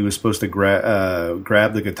 when he was supposed to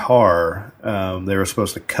grab the guitar, they were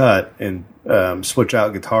supposed to cut and switch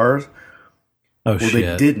out guitars. Oh, shit. Well,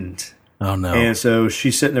 they didn't. Oh, no. And so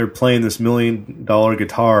she's sitting there playing this $1 million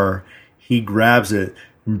guitar. He grabs it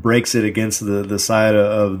and breaks it against the side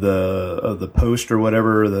of the post or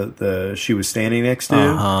whatever the she was standing next to,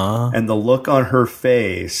 and the look on her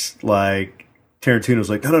face, like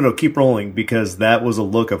Tarantino's like, no, keep rolling, because that was a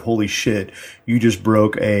look of holy shit, you just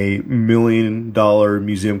broke a $1 million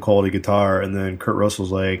museum quality guitar. And then Kurt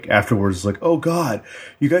Russell's like afterwards, like, oh god,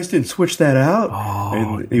 you guys didn't switch that out,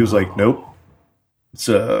 and he was like, nope.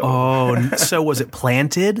 So so was it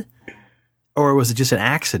planted? Or was it just an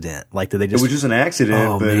accident? Like, did they just... It was just an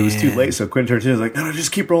accident, but it was too late. So Quentin Tarantino's like, no,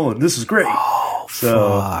 just keep rolling. This is great. Oh,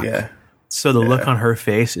 so, fuck. Yeah. So the look on her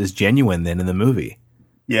face is genuine then in the movie.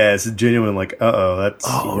 Yeah, it's genuine, like,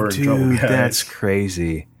 we're in trouble, guys. That's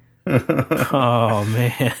crazy. Oh,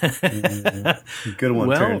 man. Good one,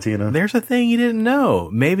 Tarantino. There's a thing you didn't know.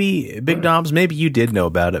 Maybe, Big Dobbs, maybe you did know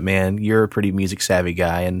about it, man. You're a pretty music savvy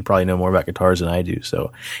guy and probably know more about guitars than I do.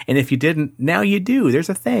 So, and if you didn't, now you do. There's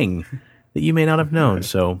a thing that you may not have known.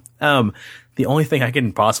 So, the only thing I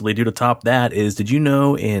can possibly do to top that is, did you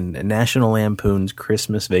know in National Lampoon's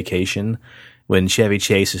Christmas Vacation, when Chevy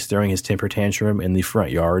Chase is throwing his temper tantrum in the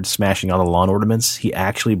front yard, smashing all the lawn ornaments, he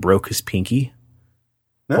actually broke his pinky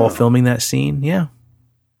while filming that scene? Yeah.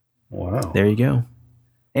 Wow. There you go.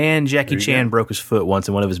 And Jackie Chan broke his foot once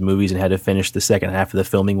in one of his movies and had to finish the second half of the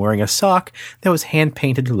filming wearing a sock that was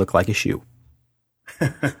hand-painted to look like a shoe.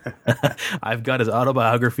 I've got his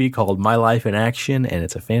autobiography called My Life in Action, and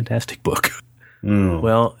it's a fantastic book.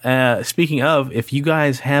 Well, speaking of, if you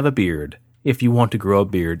guys have a beard, if you want to grow a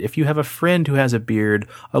beard, if you have a friend who has a beard,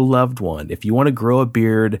 a loved one, if you want to grow a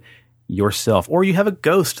beard yourself, or you have a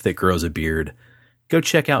ghost that grows a beard, go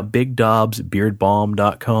check out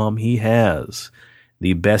BigDobsBeardBalm.com. He has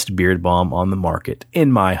the best beard balm on the market,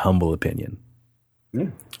 in my humble opinion. Yeah.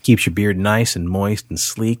 Keeps your beard nice and moist and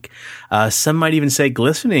sleek. Some might even say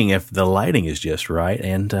glistening if the lighting is just right.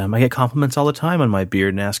 And I get compliments all the time on my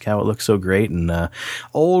beard and ask how it looks so great. And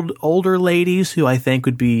older ladies who I think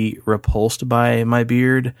would be repulsed by my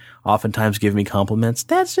beard oftentimes give me compliments.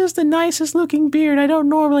 That's just the nicest looking beard. I don't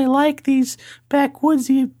normally like these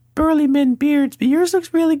backwoodsy burly men beards, but yours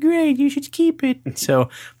looks really great. You should keep it. So,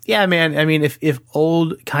 yeah, man. I mean, if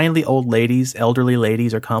kindly old ladies, elderly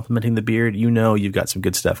ladies are complimenting the beard, you know you've got some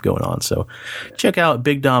good stuff going on. So, check out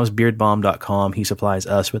BigDomsBeardBalm.com. He supplies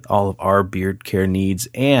us with all of our beard care needs.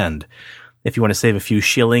 And if you want to save a few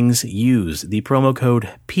shillings, use the promo code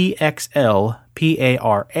PXLPARA.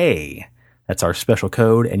 That's our special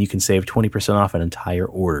code, and you can save 20% off an entire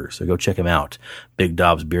order. So go check him out.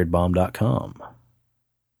 BigDobsBeardBalm.com.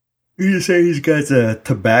 You say he's got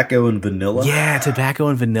tobacco and vanilla? Yeah, tobacco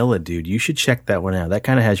and vanilla, dude. You should check that one out. That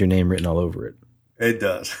kind of has your name written all over it. It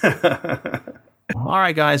does. All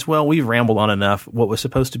right, guys. Well, we've rambled on enough. What was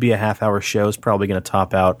supposed to be a half-hour show is probably going to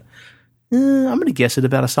top out, I'm going to guess it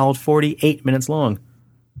about a solid 48 minutes long.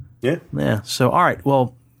 Yeah. Yeah. So, all right.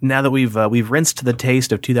 Well, now that we've rinsed the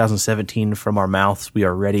taste of 2017 from our mouths, we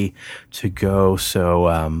are ready to go. So,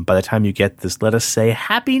 by the time you get this, let us say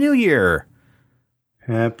Happy New Year.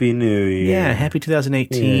 Happy New Year. Yeah, happy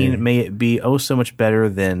 2018. Yeah. May it be oh so much better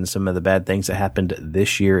than some of the bad things that happened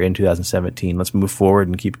this year in 2017. Let's move forward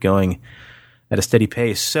and keep going at a steady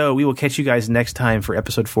pace. So we will catch you guys next time for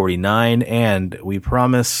episode 49, and we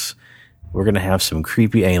promise we're going to have some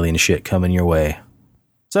creepy alien shit coming your way.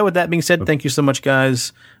 So with that being said, thank you so much,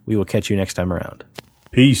 guys. We will catch you next time around.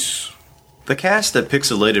 Peace. The cast at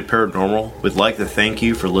Pixelated Paranormal would like to thank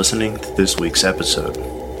you for listening to this week's episode.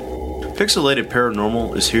 Pixelated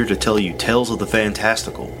Paranormal is here to tell you tales of the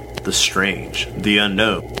fantastical, the strange, the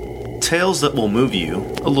unknown. Tales that will move you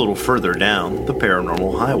a little further down the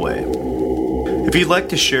paranormal highway. If you'd like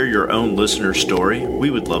to share your own listener story,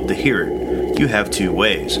 we would love to hear it. You have two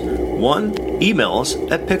ways. One, email us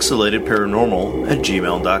at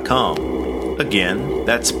pixelatedparanormal@gmail.com. Again,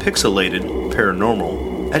 that's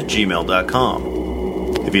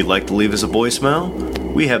pixelatedparanormal@gmail.com. If you'd like to leave us a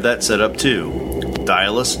voicemail, we have that set up too.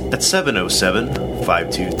 Dial us at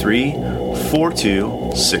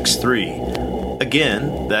 707-523-4263.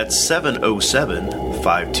 Again, that's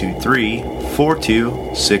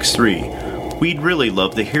 707-523-4263. We'd really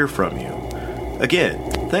love to hear from you.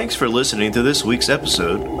 Again, thanks for listening to this week's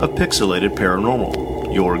episode of Pixelated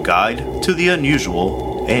Paranormal, your guide to the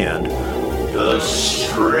unusual and the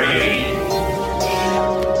strange.